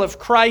tribunal of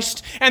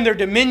Christ, and their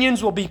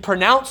dominions will be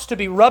pronounced to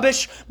be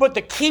rubbish. But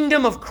the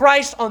kingdom of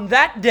Christ on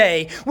that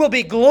day will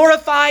be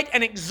glorified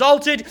and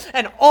exalted,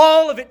 and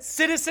all of its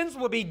citizens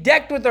will be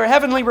decked with their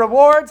heavenly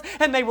rewards,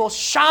 and they will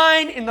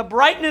shine in the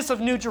brightness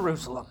of New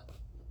Jerusalem.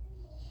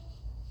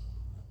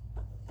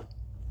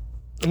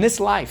 In this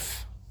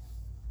life,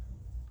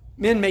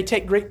 men may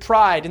take great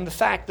pride in the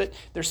fact that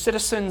they're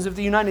citizens of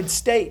the United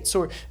States,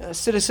 or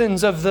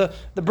citizens of the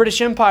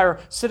British Empire,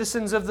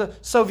 citizens of the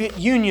Soviet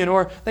Union,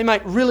 or they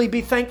might really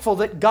be thankful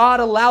that God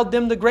allowed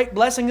them the great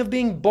blessing of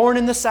being born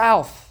in the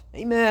South.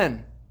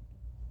 Amen.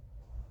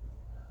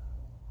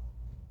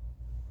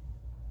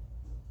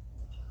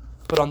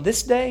 But on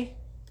this day,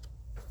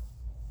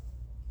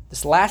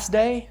 this last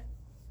day,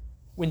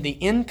 when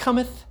the end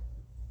cometh,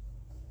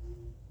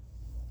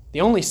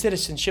 the only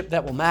citizenship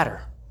that will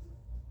matter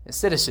is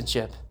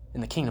citizenship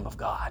in the kingdom of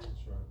God.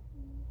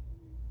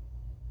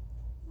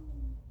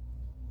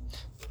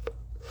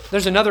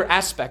 There's another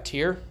aspect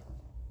here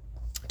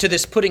to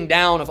this putting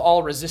down of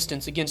all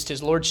resistance against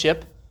His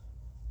lordship.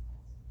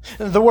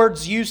 The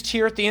words used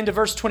here at the end of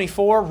verse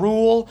 24,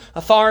 rule,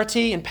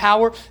 authority, and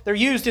power, they're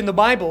used in the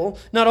Bible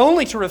not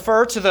only to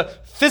refer to the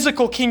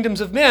physical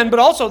kingdoms of men, but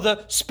also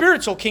the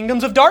spiritual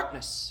kingdoms of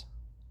darkness.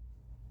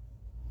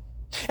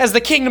 As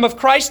the kingdom of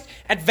Christ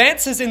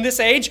advances in this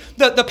age,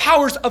 the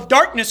powers of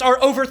darkness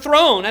are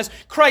overthrown as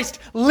Christ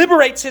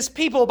liberates His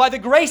people by the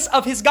grace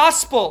of His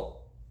gospel.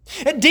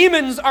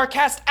 Demons are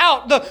cast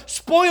out. The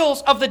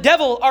spoils of the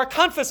devil are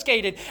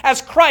confiscated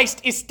as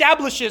Christ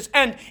establishes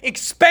and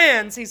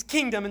expands His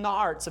kingdom in the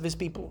hearts of His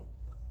people.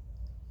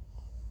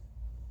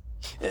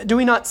 Do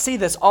we not see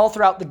this all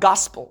throughout the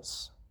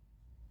Gospels?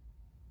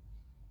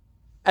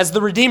 As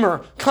the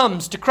Redeemer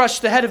comes to crush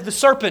the head of the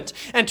serpent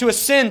and to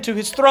ascend to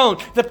His throne,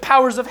 the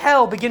powers of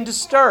hell begin to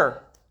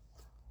stir.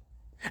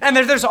 And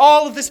there's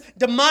all of this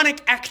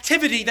demonic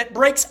activity that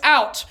breaks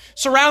out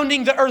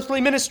surrounding the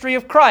earthly ministry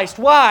of Christ.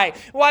 Why?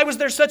 Why was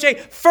there such a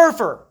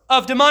fervor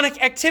of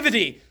demonic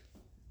activity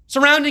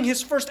surrounding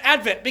His first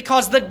advent?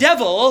 Because the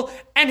devil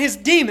and his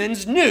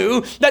demons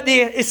knew that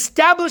the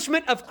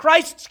establishment of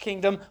Christ's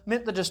kingdom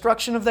meant the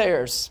destruction of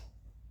theirs.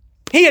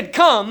 He had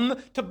come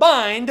to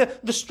bind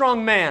the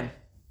strong man.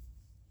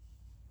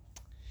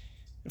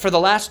 For the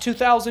last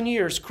 2,000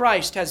 years,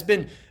 Christ has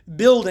been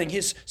building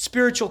His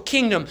spiritual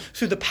kingdom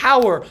through the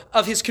power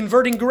of His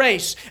converting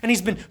grace. And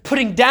He's been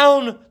putting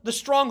down the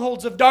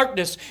strongholds of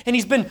darkness. And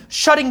He's been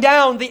shutting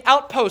down the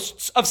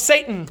outposts of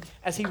Satan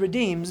as He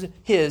redeems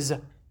His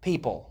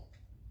people.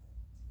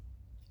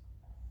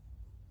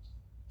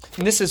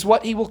 And this is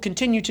what He will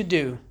continue to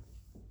do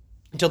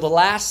until the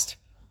last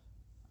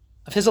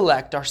of His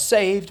elect are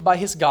saved by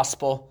His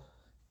gospel,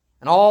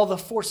 and all the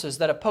forces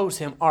that oppose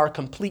Him are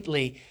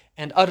completely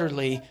and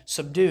utterly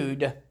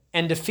subdued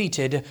and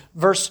defeated.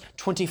 Verse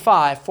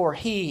 25, for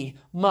He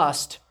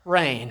must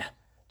reign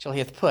till He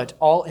hath put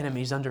all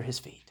enemies under His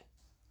feet.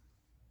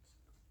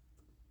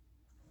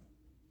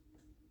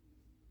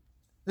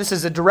 This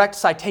is a direct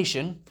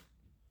citation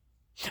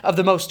of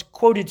the most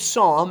quoted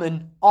psalm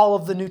in all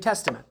of the New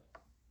Testament.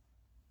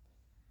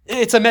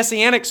 It's a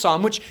messianic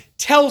psalm which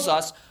tells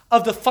us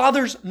of the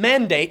Father's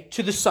mandate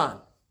to the Son.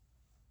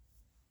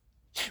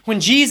 When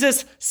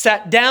Jesus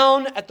sat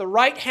down at the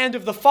right hand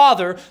of the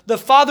Father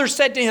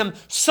said to Him,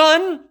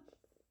 Son,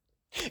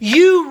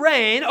 you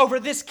reign over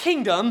this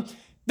kingdom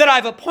that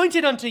I've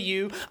appointed unto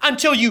you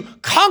until you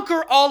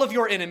conquer all of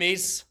your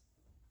enemies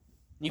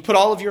and you put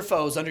all of your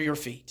foes under your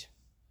feet.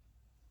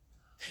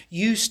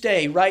 You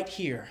stay right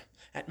here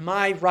at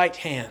my right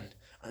hand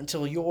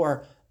until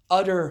your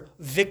utter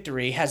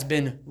victory has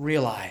been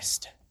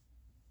realized.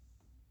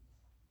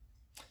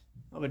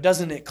 Oh, but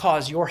doesn't it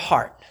cause your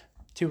heart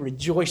to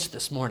rejoice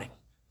this morning,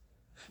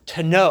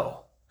 to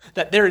know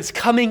that there is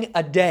coming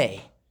a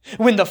day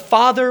when the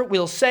Father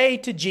will say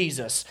to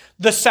Jesus,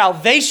 the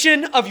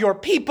salvation of your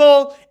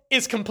people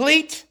is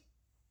complete.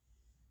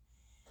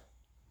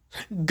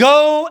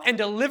 Go and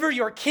deliver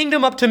your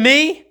kingdom up to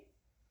me.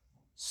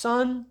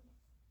 Son,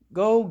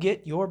 go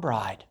get your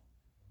bride.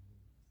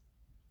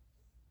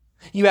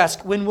 You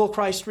ask, when will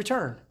Christ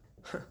return?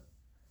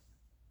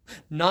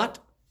 Not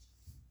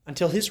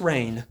until His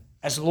reign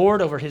as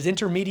Lord over His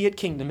intermediate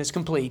kingdom is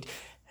complete,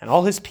 and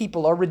all His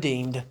people are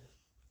redeemed,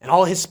 and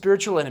all His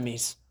spiritual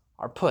enemies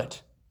are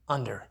put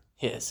under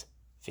His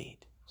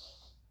feet.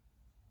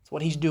 It's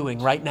what He's doing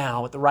right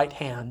now at the right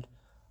hand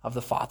of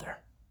the Father.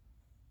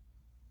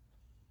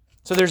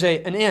 So there's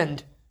an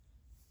end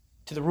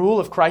to the rule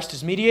of Christ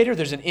as mediator.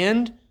 There's an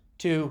end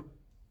to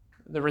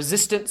the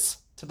resistance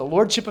to the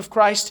lordship of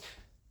Christ.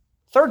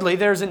 Thirdly,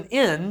 there's an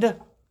end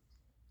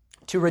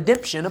to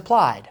redemption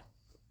applied.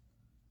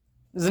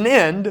 There's an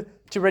end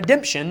to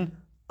redemption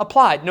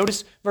applied.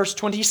 Notice verse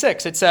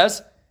 26. It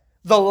says,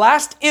 the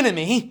last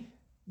enemy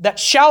that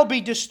shall be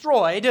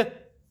destroyed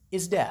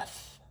is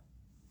death.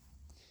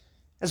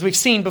 As we've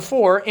seen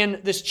before in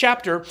this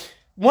chapter,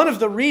 one of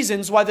the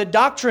reasons why the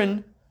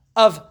doctrine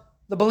of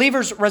the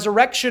believer's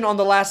resurrection on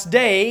the last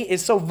day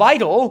is so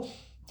vital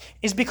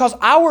is because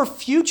our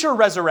future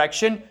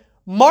resurrection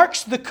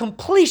marks the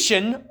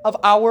completion of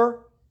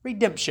our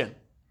redemption.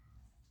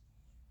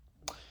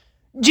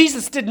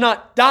 Jesus did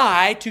not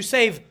die to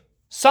save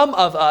some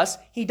of us.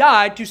 He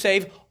died to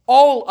save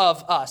all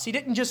of us. He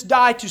didn't just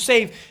die to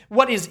save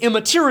what is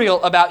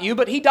immaterial about you,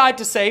 but He died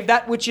to save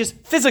that which is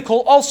physical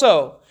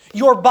also,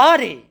 your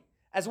body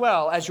as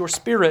well as your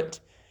spirit.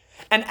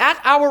 And at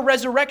our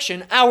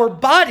resurrection, our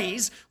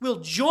bodies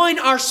will join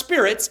our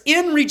spirits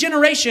in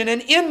regeneration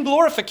and in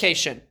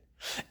glorification.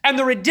 And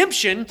the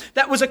redemption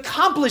that was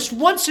accomplished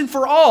once and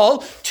for all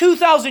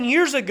 2,000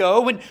 years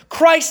ago when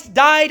Christ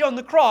died on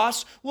the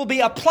cross will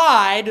be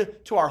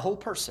applied to our whole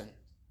person.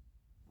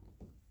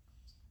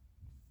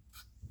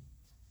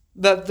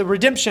 The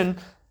redemption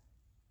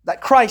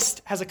that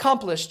Christ has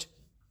accomplished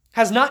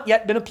has not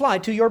yet been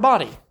applied to your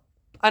body.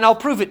 And I'll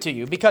prove it to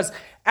you, because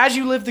as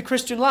you live the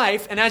Christian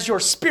life and as your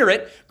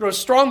spirit grows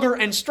stronger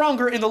and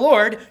stronger in the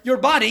Lord, your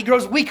body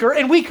grows weaker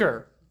and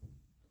weaker.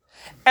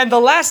 And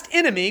the last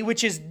enemy,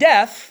 which is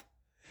death,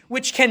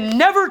 which can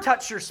never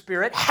touch your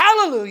spirit,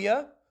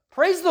 hallelujah,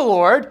 praise the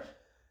Lord,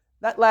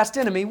 that last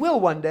enemy will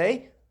one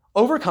day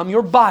overcome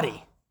your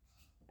body,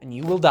 and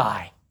you will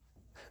die,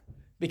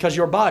 because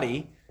your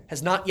body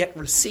has not yet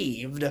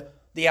received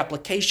the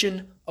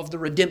application of the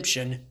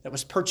redemption that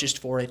was purchased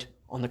for it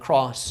on the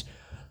cross.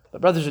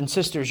 But brothers and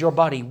sisters, your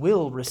body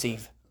will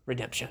receive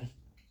redemption.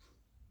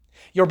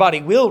 Your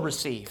body will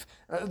receive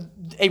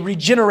a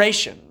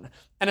regeneration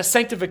and a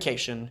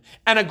sanctification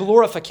and a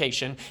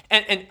glorification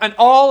and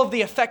all of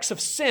the effects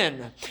of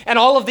sin and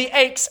all of the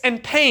aches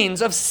and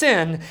pains of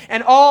sin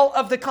and all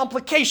of the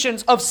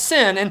complications of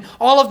sin and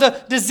all of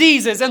the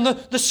diseases and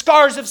the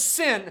scars of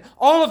sin.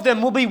 All of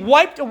them will be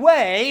wiped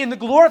away in the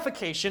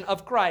glorification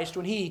of Christ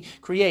when He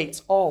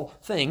creates all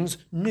things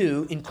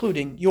new,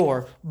 including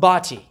your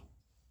body.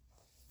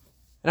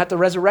 And at the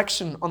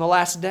resurrection on the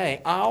last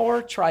day,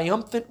 our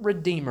triumphant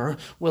Redeemer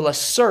will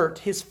assert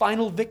His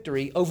final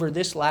victory over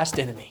this last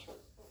enemy.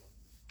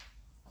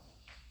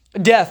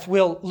 Death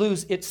will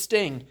lose its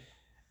sting.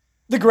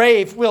 The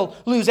grave will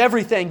lose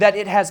everything that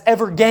it has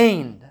ever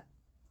gained.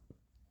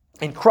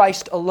 And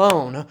Christ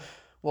alone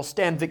will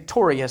stand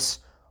victorious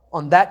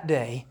on that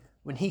day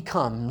when He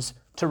comes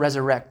to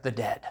resurrect the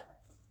dead.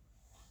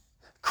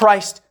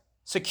 Christ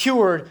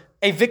secured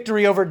a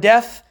victory over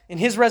death in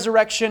his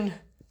resurrection,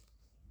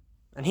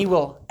 and he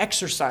will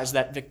exercise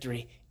that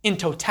victory in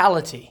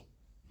totality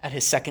at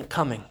his second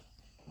coming.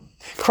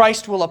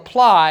 Christ will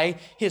apply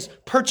his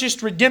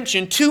purchased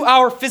redemption to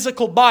our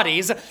physical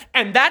bodies,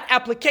 and that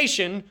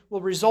application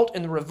will result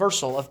in the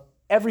reversal of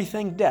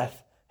everything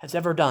death has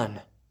ever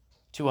done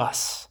to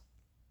us.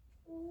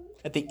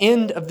 At the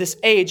end of this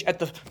age, at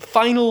the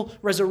final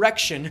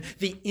resurrection,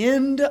 the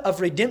end of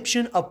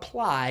redemption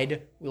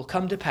applied will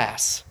come to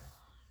pass.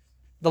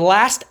 The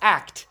last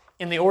act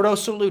in the Ordo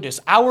Salutis,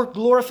 our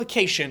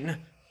glorification,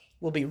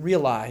 will be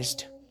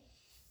realized,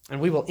 and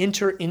we will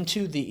enter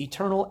into the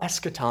eternal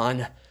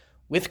eschaton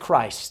with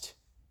Christ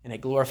in a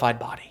glorified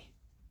body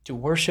to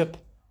worship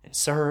and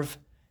serve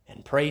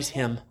and praise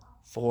Him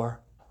forever.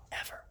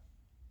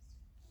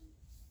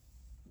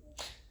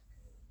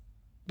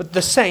 But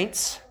the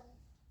saints,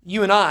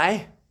 you and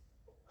I,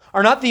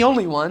 are not the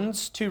only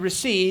ones to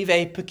receive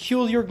a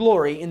peculiar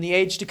glory in the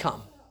age to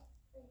come.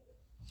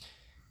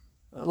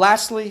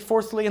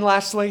 Fourthly, and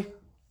lastly,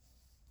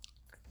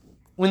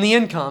 when the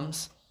end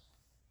comes,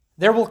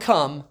 there will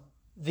come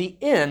the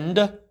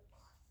end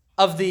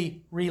of the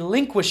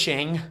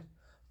relinquishing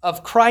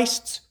of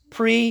Christ's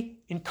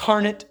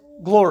pre-incarnate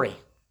glory.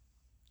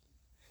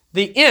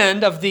 The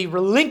end of the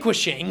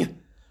relinquishing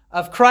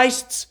of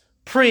Christ's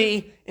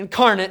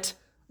pre-incarnate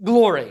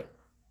glory.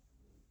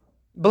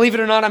 Believe it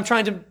or not, I'm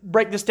trying to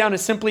break this down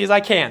as simply as I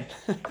can.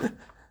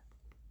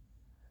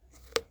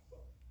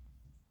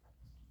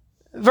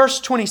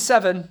 Verse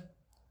 27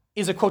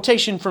 is a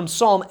quotation from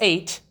Psalm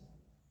 8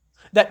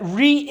 that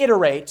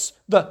reiterates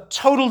the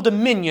total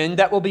dominion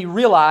that will be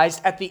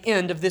realized at the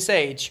end of this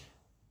age.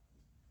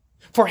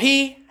 For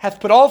He hath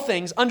put all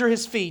things under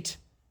His feet.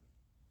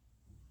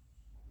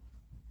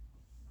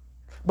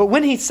 But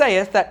when He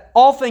saith that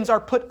all things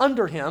are put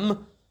under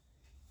Him,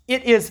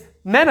 it is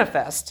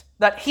manifest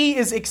that He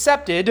is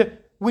accepted,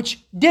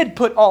 which did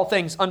put all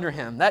things under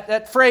Him.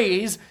 That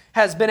phrase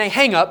has been a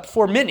hang-up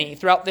for many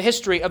throughout the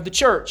history of the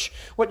church.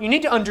 What you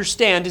need to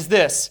understand is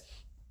this.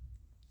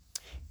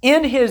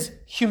 In His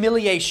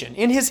humiliation,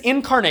 in His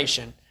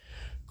incarnation,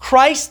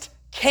 Christ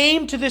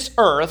came to this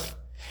earth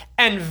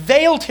and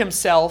veiled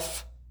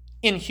Himself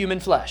in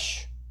human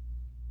flesh.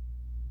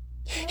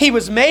 He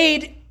was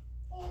made,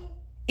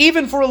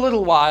 even for a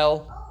little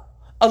while,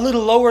 a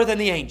little lower than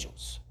the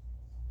angels.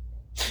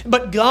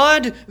 But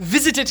God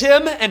visited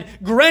Him and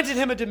granted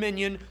Him a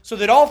dominion so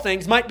that all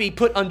things might be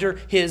put under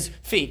His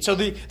feet. So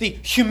the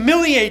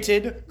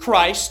humiliated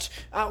Christ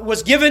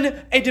was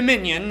given a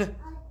dominion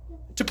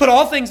to put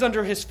all things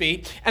under His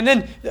feet. And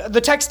then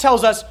the text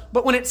tells us,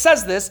 but when it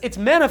says this, it's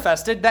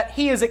manifested that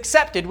He is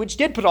accepted, which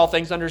did put all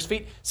things under His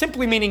feet,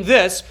 simply meaning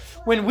this: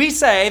 when we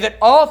say that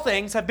all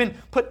things have been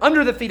put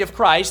under the feet of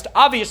Christ,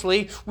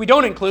 obviously we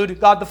don't include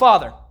God the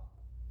Father.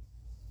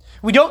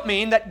 We don't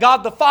mean that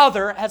God the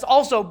Father has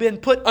also been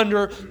put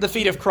under the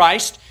feet of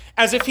Christ,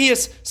 as if He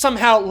is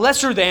somehow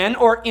lesser than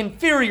or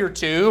inferior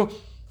to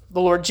the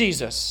Lord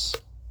Jesus.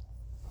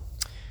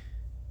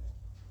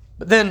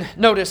 But then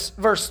notice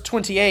verse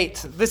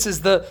 28. This is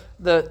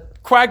the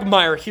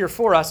quagmire here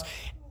for us.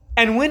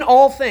 And when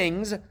all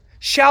things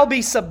shall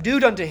be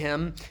subdued unto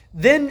Him,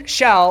 then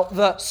shall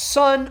the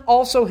Son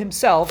also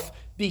Himself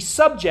be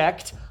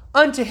subject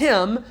unto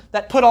Him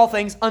that put all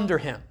things under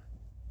Him.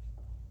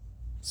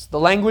 It's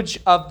the language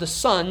of the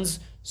Son's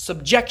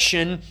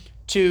subjection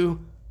to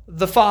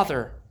the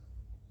Father.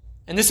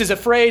 And this is a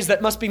phrase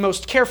that must be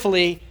most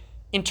carefully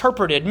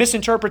interpreted.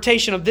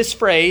 Misinterpretation of this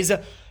phrase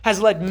has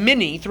led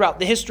many throughout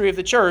the history of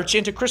the church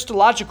into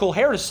Christological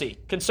heresy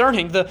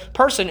concerning the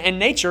person and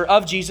nature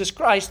of Jesus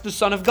Christ, the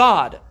Son of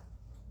God.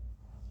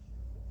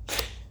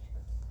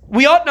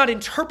 We ought not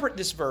interpret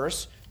this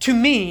verse to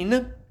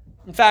mean,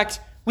 in fact,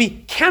 we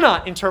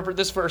cannot interpret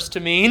this verse to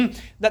mean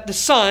that the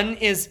Son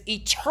is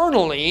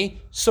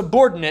eternally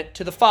subordinate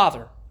to the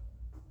Father,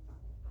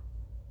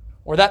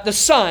 or that the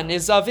Son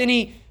is of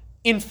any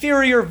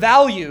inferior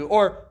value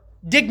or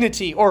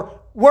dignity or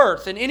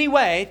worth in any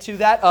way to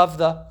that of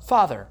the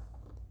Father.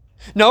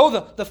 No,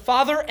 the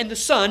Father and the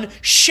Son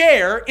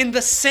share in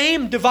the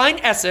same divine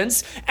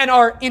essence and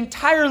are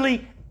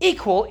entirely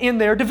equal in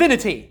their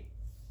divinity.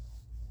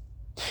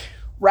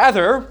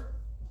 Rather,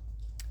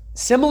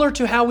 similar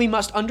to how we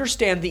must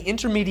understand the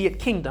intermediate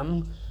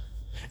kingdom,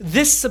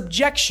 this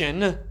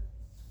subjection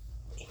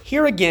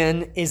here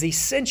again is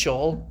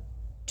essential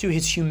to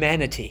His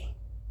humanity.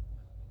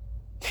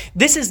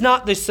 This is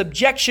not the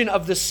subjection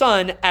of the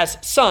Son as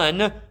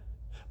Son,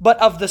 but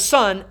of the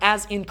Son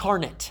as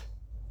incarnate.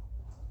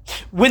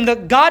 When the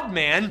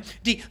God-man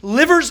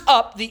delivers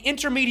up the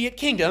intermediate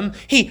kingdom,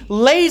 He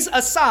lays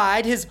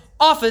aside His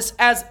office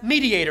as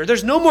mediator.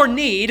 There's no more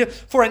need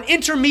for an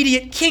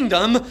intermediate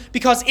kingdom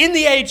because in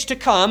the age to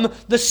come,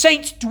 the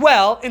saints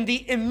dwell in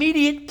the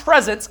immediate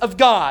presence of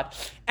God.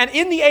 And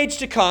in the age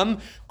to come,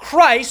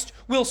 Christ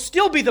will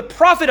still be the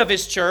prophet of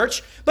His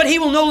church, but He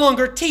will no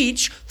longer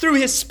teach through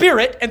His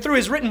Spirit and through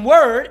His written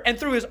word and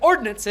through His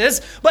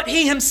ordinances, but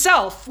He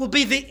Himself will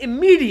be the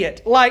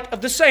immediate light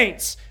of the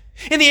saints.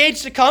 In the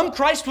age to come,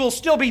 Christ will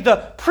still be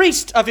the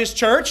priest of his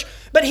church,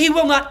 but he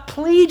will not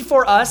plead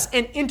for us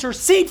and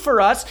intercede for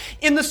us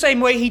in the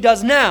same way he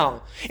does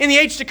now. In the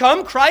age to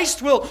come,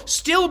 Christ will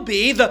still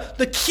be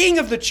the king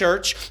of the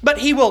church, but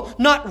he will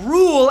not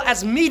rule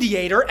as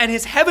mediator and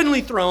his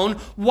heavenly throne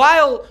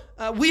while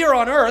we are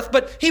on earth,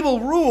 but he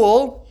will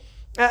rule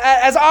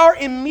as our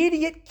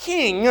immediate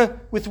king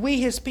with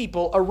we his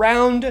people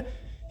around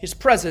his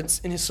presence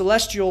in his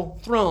celestial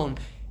throne.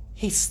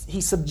 He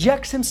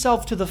subjects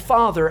himself to the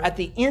Father at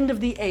the end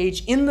of the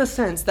age in the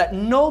sense that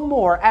no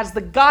more as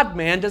the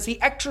God-man does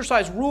he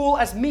exercise rule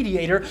as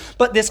mediator,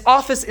 but this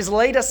office is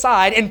laid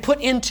aside and put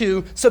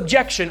into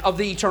subjection of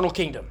the eternal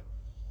kingdom.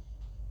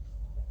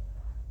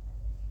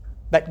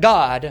 That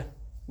God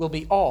will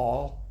be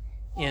all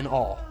in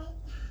all.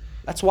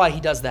 That's why he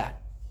does that.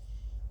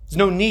 There's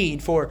no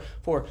need for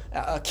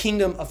a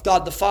kingdom of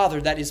God the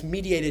Father that is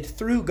mediated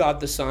through God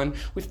the Son,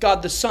 with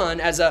God the Son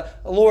as a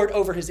Lord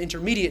over his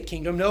intermediate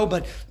kingdom. No,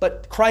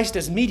 but Christ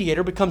as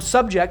mediator becomes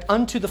subject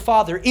unto the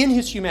Father in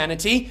his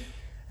humanity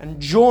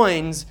and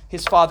joins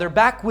his Father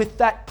back with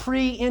that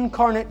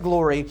pre-incarnate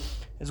glory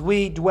as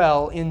we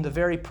dwell in the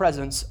very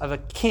presence of a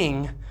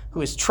King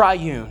who is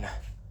triune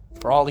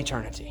for all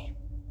eternity.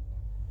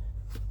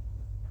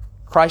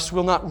 Christ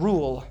will not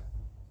rule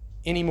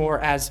anymore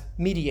as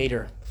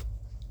mediator.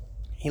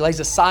 He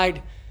lays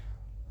aside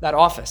that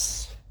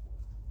office.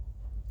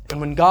 And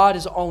when God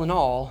is all in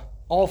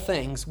all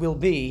things will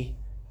be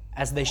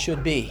as they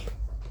should be.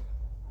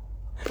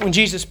 When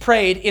Jesus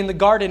prayed in the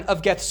Garden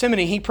of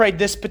Gethsemane, he prayed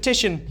this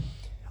petition,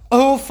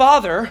 "O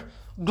Father,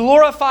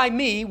 glorify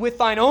me with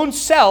thine own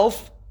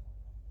self,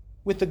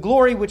 with the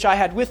glory which I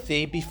had with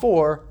thee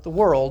before the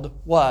world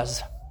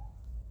was."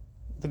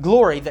 The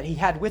glory that he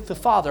had with the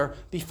Father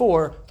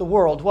before the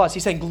world was.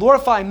 He's saying,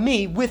 glorify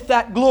me with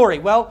that glory.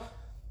 Well,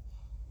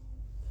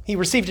 he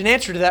received an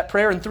answer to that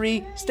prayer in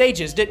 3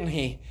 stages, didn't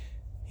he?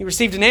 He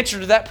received an answer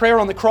to that prayer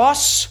on the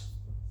cross.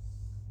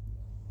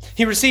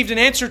 He received an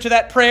answer to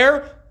that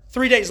prayer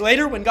 3 days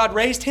later when God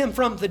raised him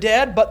from the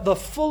dead. But the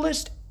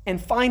fullest and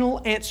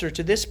final answer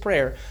to this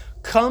prayer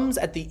comes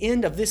at the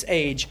end of this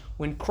age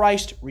when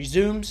Christ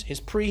resumes his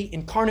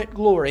pre-incarnate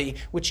glory,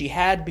 which he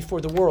had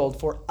before the world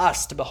for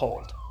us to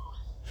behold.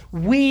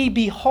 We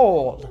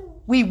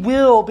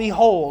will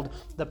behold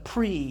the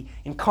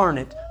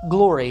pre-incarnate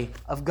glory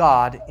of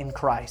God in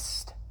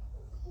Christ.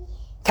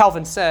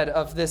 Calvin said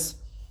of this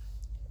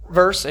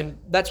verse, and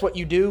that's what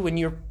you do when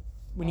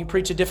you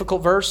preach a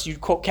difficult verse, you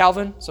quote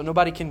Calvin so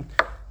nobody can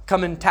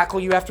come and tackle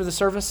you after the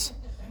service.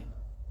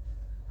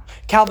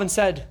 Calvin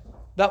said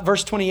about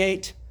verse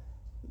 28,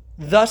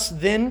 "Thus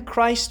then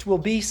Christ will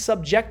be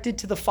subjected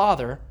to the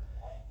Father,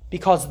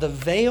 because the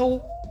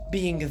veil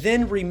being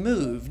then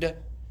removed,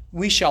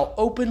 we shall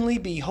openly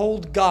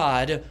behold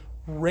God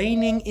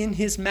reigning in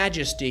his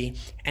majesty,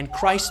 and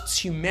Christ's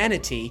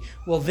humanity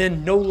will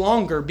then no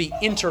longer be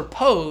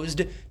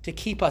interposed to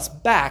keep us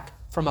back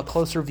from a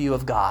closer view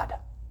of God."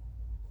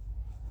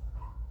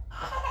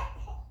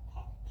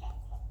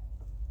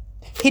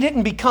 He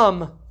didn't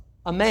become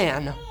a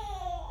man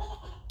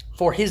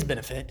for his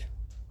benefit.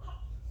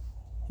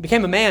 He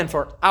became a man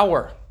for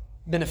our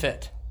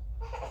benefit.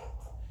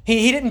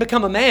 He didn't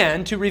become a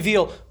man to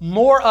reveal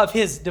more of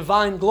his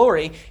divine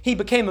glory. He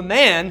became a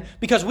man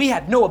because we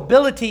had no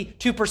ability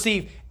to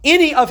perceive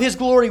any of his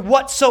glory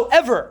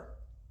whatsoever.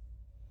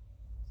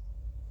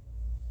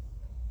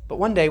 But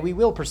one day we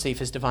will perceive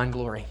his divine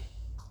glory.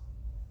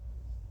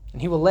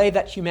 And he will lay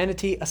that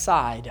humanity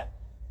aside,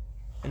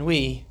 and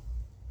we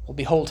will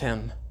behold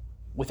him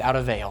without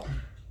a veil.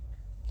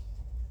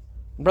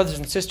 Brothers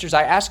and sisters,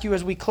 I ask you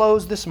as we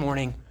close this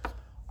morning,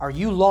 are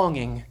you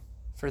longing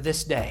for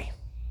this day?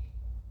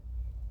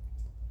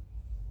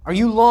 Are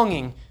you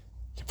longing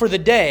for the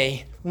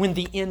day when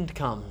the end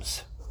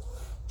comes?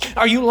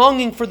 Are you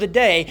longing for the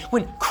day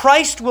when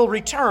Christ will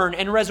return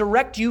and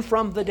resurrect you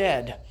from the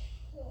dead?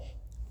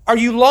 Are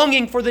you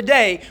longing for the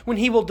day when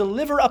he will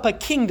deliver up a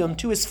kingdom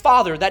to his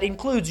Father that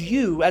includes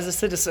you as a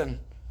citizen?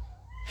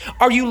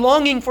 Are you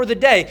longing for the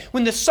day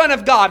when the Son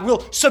of God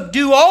will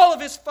subdue all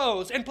of his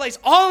foes and place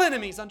all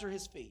enemies under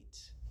his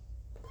feet?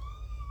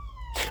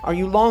 Are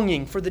you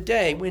longing for the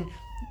day when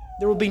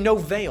there will be no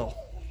veil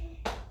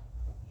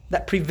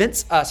that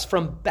prevents us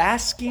from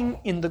basking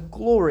in the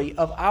glory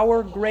of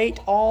our great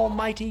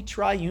almighty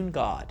triune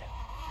God?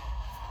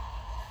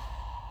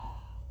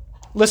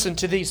 Listen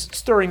to these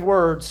stirring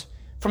words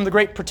from the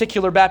great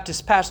particular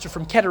Baptist pastor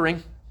from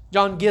Kettering,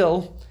 John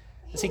Gill,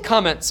 as he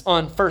comments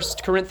on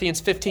 1 Corinthians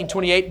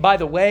 15:28. By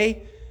the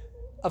way,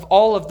 of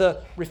all of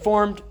the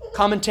Reformed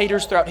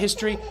commentators throughout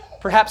history,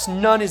 perhaps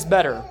none is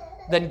better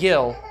than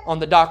Gill on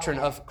the doctrine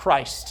of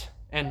Christ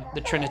and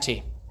the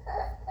Trinity.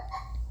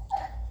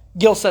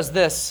 Gill says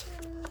this,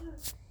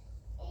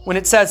 when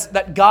it says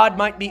that God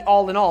might be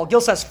all in all.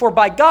 Gill says, "For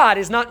by God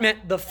is not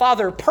meant the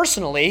Father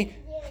personally,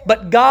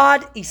 but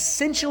God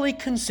essentially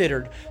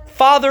considered,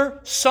 Father,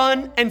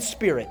 Son, and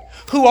Spirit,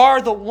 who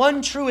are the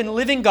one true and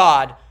living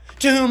God,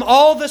 to whom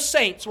all the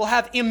saints will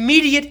have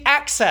immediate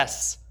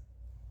access,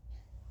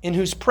 in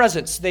whose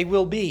presence they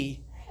will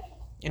be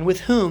and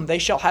with whom they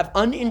shall have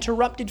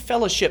uninterrupted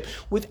fellowship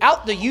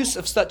without the use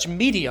of such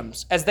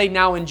mediums as they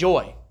now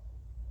enjoy.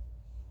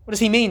 What does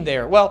he mean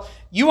there? Well,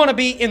 you want to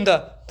be in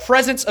the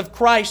presence of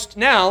Christ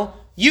now,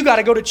 you got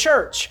to go to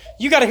church.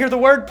 You got to hear the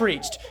word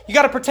preached. You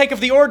got to partake of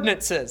the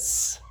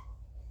ordinances.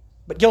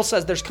 But Gill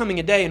says there's coming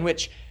a day in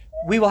which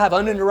we will have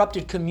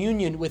uninterrupted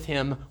communion with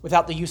him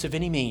without the use of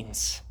any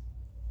means.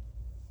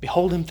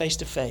 Behold him face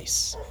to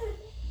face.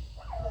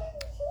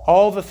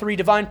 All the three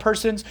divine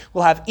persons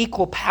will have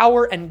equal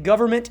power and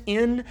government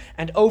in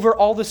and over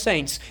all the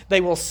saints. They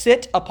will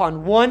sit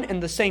upon one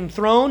and the same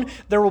throne.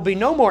 There will be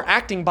no more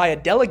acting by a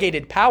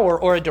delegated power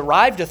or a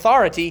derived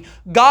authority.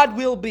 God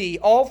will be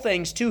all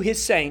things to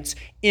his saints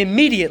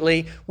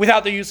immediately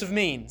without the use of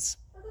means.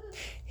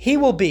 He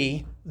will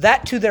be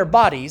that to their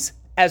bodies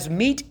as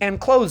meat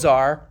and clothes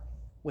are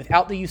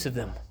without the use of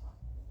them.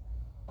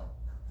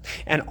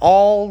 And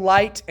all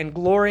light and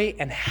glory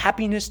and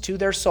happiness to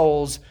their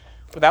souls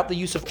without the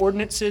use of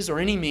ordinances or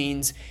any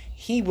means.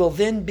 He will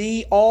then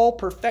be all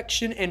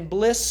perfection and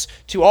bliss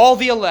to all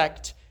the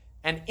elect,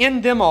 and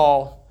in them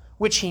all,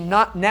 which he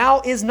not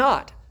now is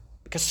not,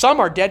 because some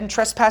are dead in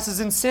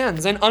trespasses and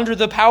sins, and under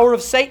the power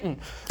of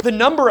Satan. The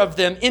number of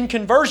them in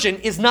conversion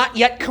is not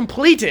yet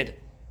completed.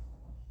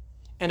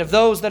 And of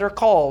those that are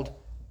called,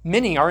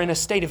 many are in a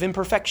state of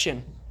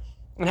imperfection,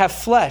 and have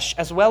flesh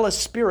as well as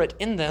spirit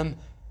in them.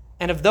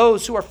 And of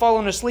those who are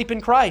fallen asleep in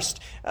Christ,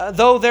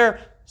 though their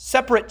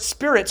separate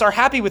spirits are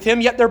happy with him,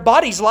 yet their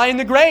bodies lie in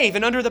the grave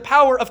and under the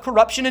power of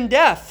corruption and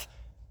death.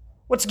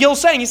 What's Gill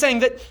saying? He's saying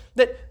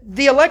that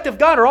the elect of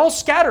God are all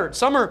scattered.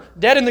 Some are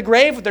dead in the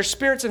grave with their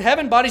spirits in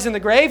heaven, bodies in the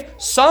grave.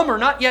 Some are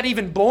not yet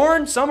even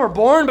born. Some are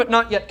born but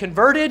not yet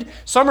converted.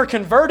 Some are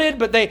converted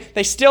but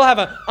they still have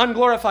an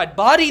unglorified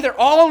body. They're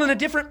all in a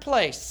different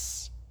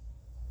place.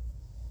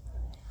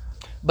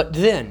 But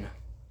then,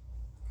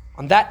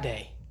 on that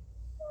day,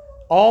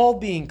 all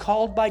being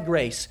called by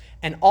grace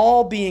and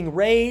all being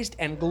raised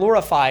and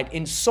glorified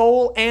in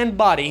soul and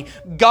body,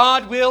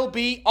 God will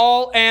be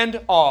all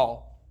and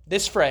all.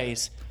 This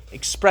phrase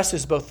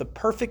expresses both the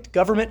perfect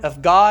government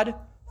of God,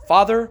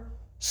 Father,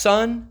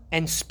 Son,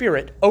 and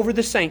Spirit over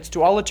the saints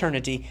to all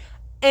eternity,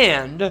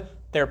 and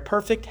their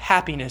perfect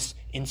happiness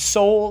in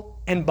soul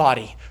and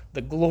body,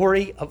 the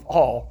glory of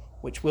all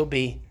which will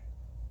be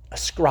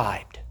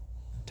ascribed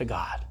to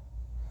God.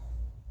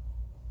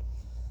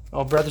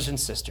 Oh, brothers and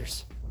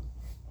sisters,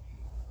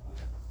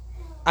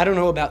 I don't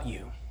know about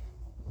you,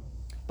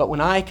 but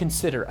when I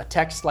consider a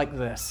text like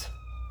this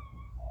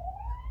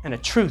and a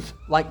truth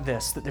like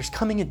this, that there's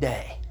coming a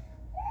day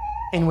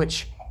in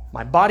which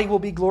my body will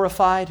be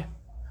glorified,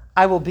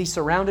 I will be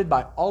surrounded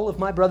by all of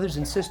my brothers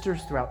and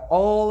sisters throughout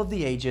all of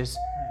the ages,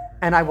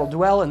 and I will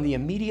dwell in the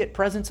immediate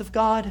presence of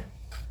God.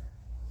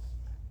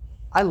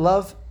 I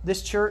love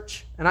this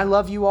church, and I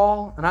love you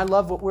all, and I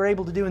love what we're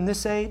able to do in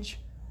this age,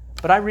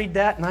 but I read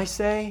that and I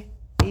say,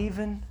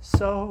 even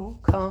so,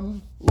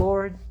 come,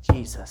 Lord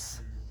Jesus.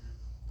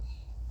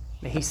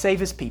 May he save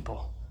his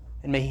people,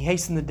 and may he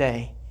hasten the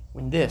day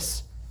when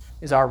this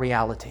is our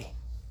reality.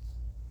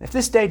 If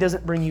this day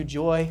doesn't bring you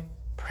joy,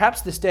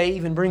 perhaps this day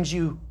even brings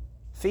you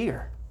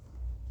fear.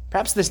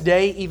 Perhaps this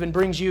day even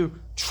brings you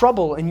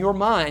trouble in your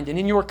mind and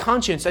in your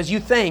conscience as you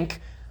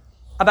think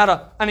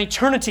about an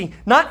eternity,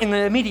 not in the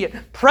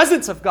immediate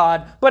presence of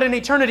God, but an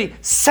eternity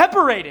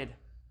separated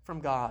from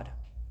God.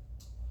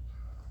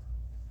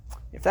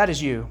 If that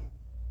is you,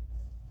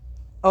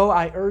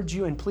 I urge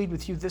you and plead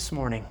with you this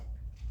morning.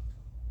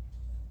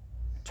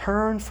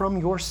 Turn from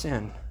your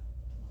sin.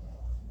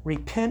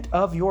 Repent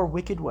of your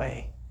wicked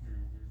way.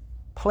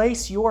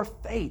 Place your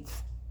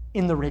faith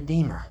in the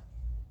Redeemer,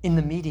 in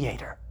the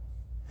Mediator.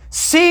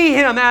 See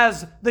him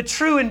as the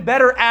true and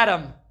better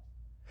Adam.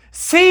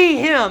 See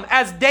him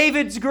as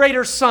David's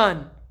greater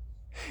son.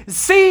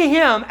 See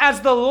him as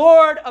the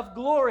Lord of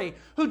glory,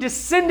 who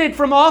descended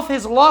from off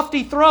his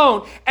lofty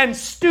throne and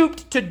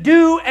stooped to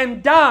do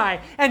and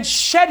die and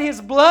shed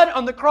his blood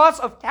on the cross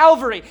of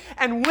Calvary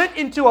and went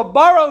into a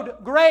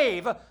borrowed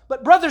grave.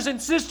 But brothers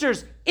and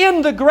sisters,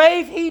 in the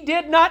grave he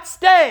did not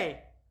stay,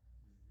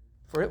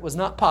 for it was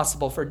not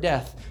possible for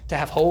death to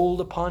have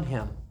hold upon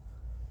him.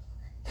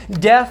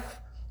 Death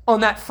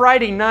on that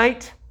Friday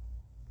night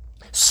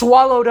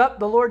swallowed up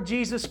the Lord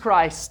Jesus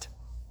Christ.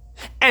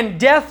 And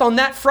death on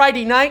that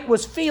Friday night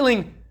was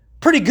feeling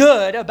pretty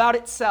good about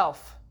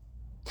itself.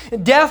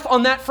 Death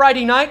on that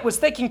Friday night was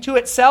thinking to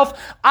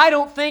itself, I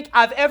don't think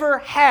I've ever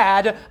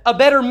had a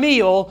better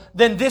meal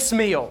than this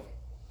meal.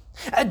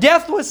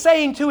 Death was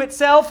saying to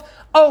itself,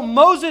 oh,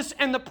 Moses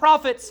and the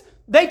prophets,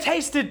 they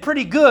tasted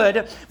pretty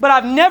good, but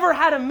I've never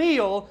had a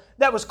meal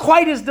that was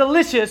quite as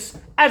delicious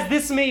as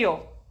this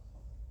meal.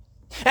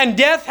 And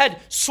death had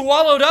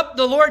swallowed up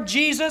the Lord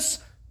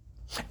Jesus,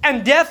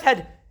 and death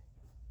had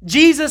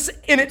Jesus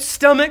in its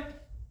stomach.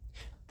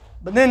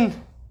 But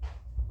then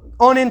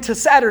on into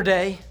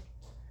Saturday,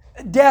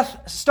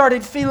 death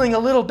started feeling a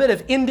little bit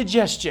of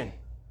indigestion.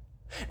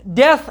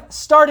 Death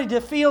started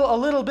to feel a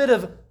little bit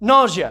of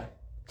nausea.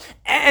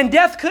 And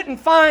death couldn't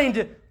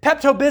find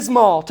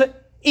Pepto-Bismol to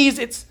ease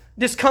its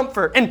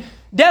discomfort. And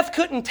Death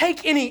couldn't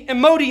take any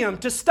Imodium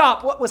to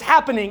stop what was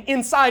happening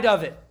inside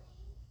of it.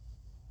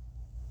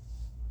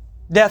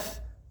 Death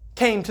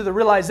came to the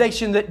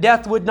realization that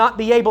death would not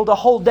be able to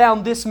hold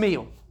down this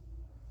meal.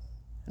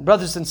 And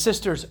brothers and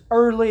sisters,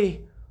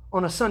 early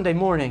on a Sunday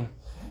morning,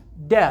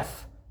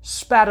 death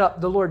spat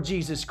up the Lord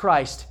Jesus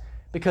Christ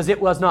because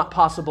it was not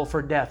possible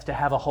for death to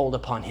have a hold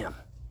upon him.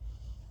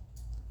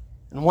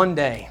 And one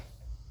day,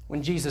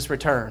 when Jesus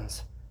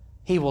returns,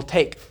 he will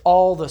take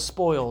all the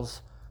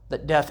spoils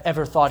that death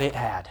ever thought it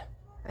had,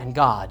 and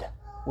God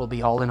will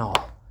be all in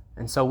all.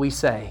 And so we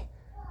say,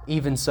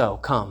 even so,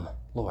 come,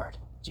 Lord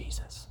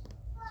Jesus.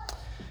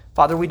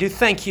 Father, we do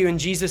thank you in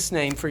Jesus'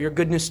 name for your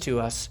goodness to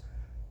us.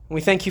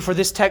 We thank you for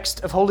this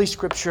text of Holy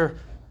Scripture.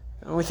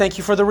 And we thank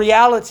you for the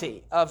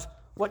reality of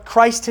what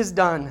Christ has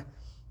done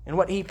and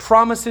what he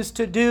promises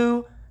to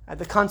do at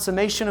the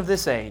consummation of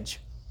this age.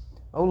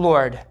 Oh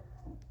Lord,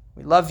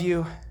 we love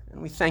you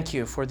and we thank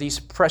you for these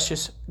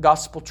precious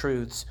gospel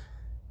truths.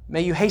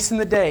 May you hasten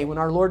the day when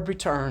our Lord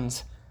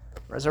returns,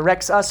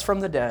 resurrects us from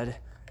the dead,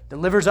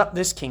 delivers up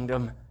this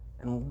kingdom,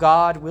 and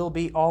God will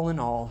be all in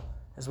all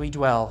as we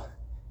dwell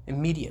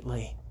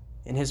immediately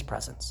in his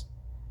presence.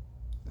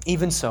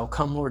 Even so,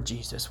 come, Lord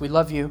Jesus. We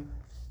love you.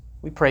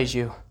 We praise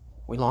you.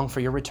 We long for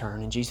your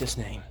return. In Jesus'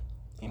 name,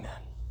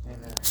 amen.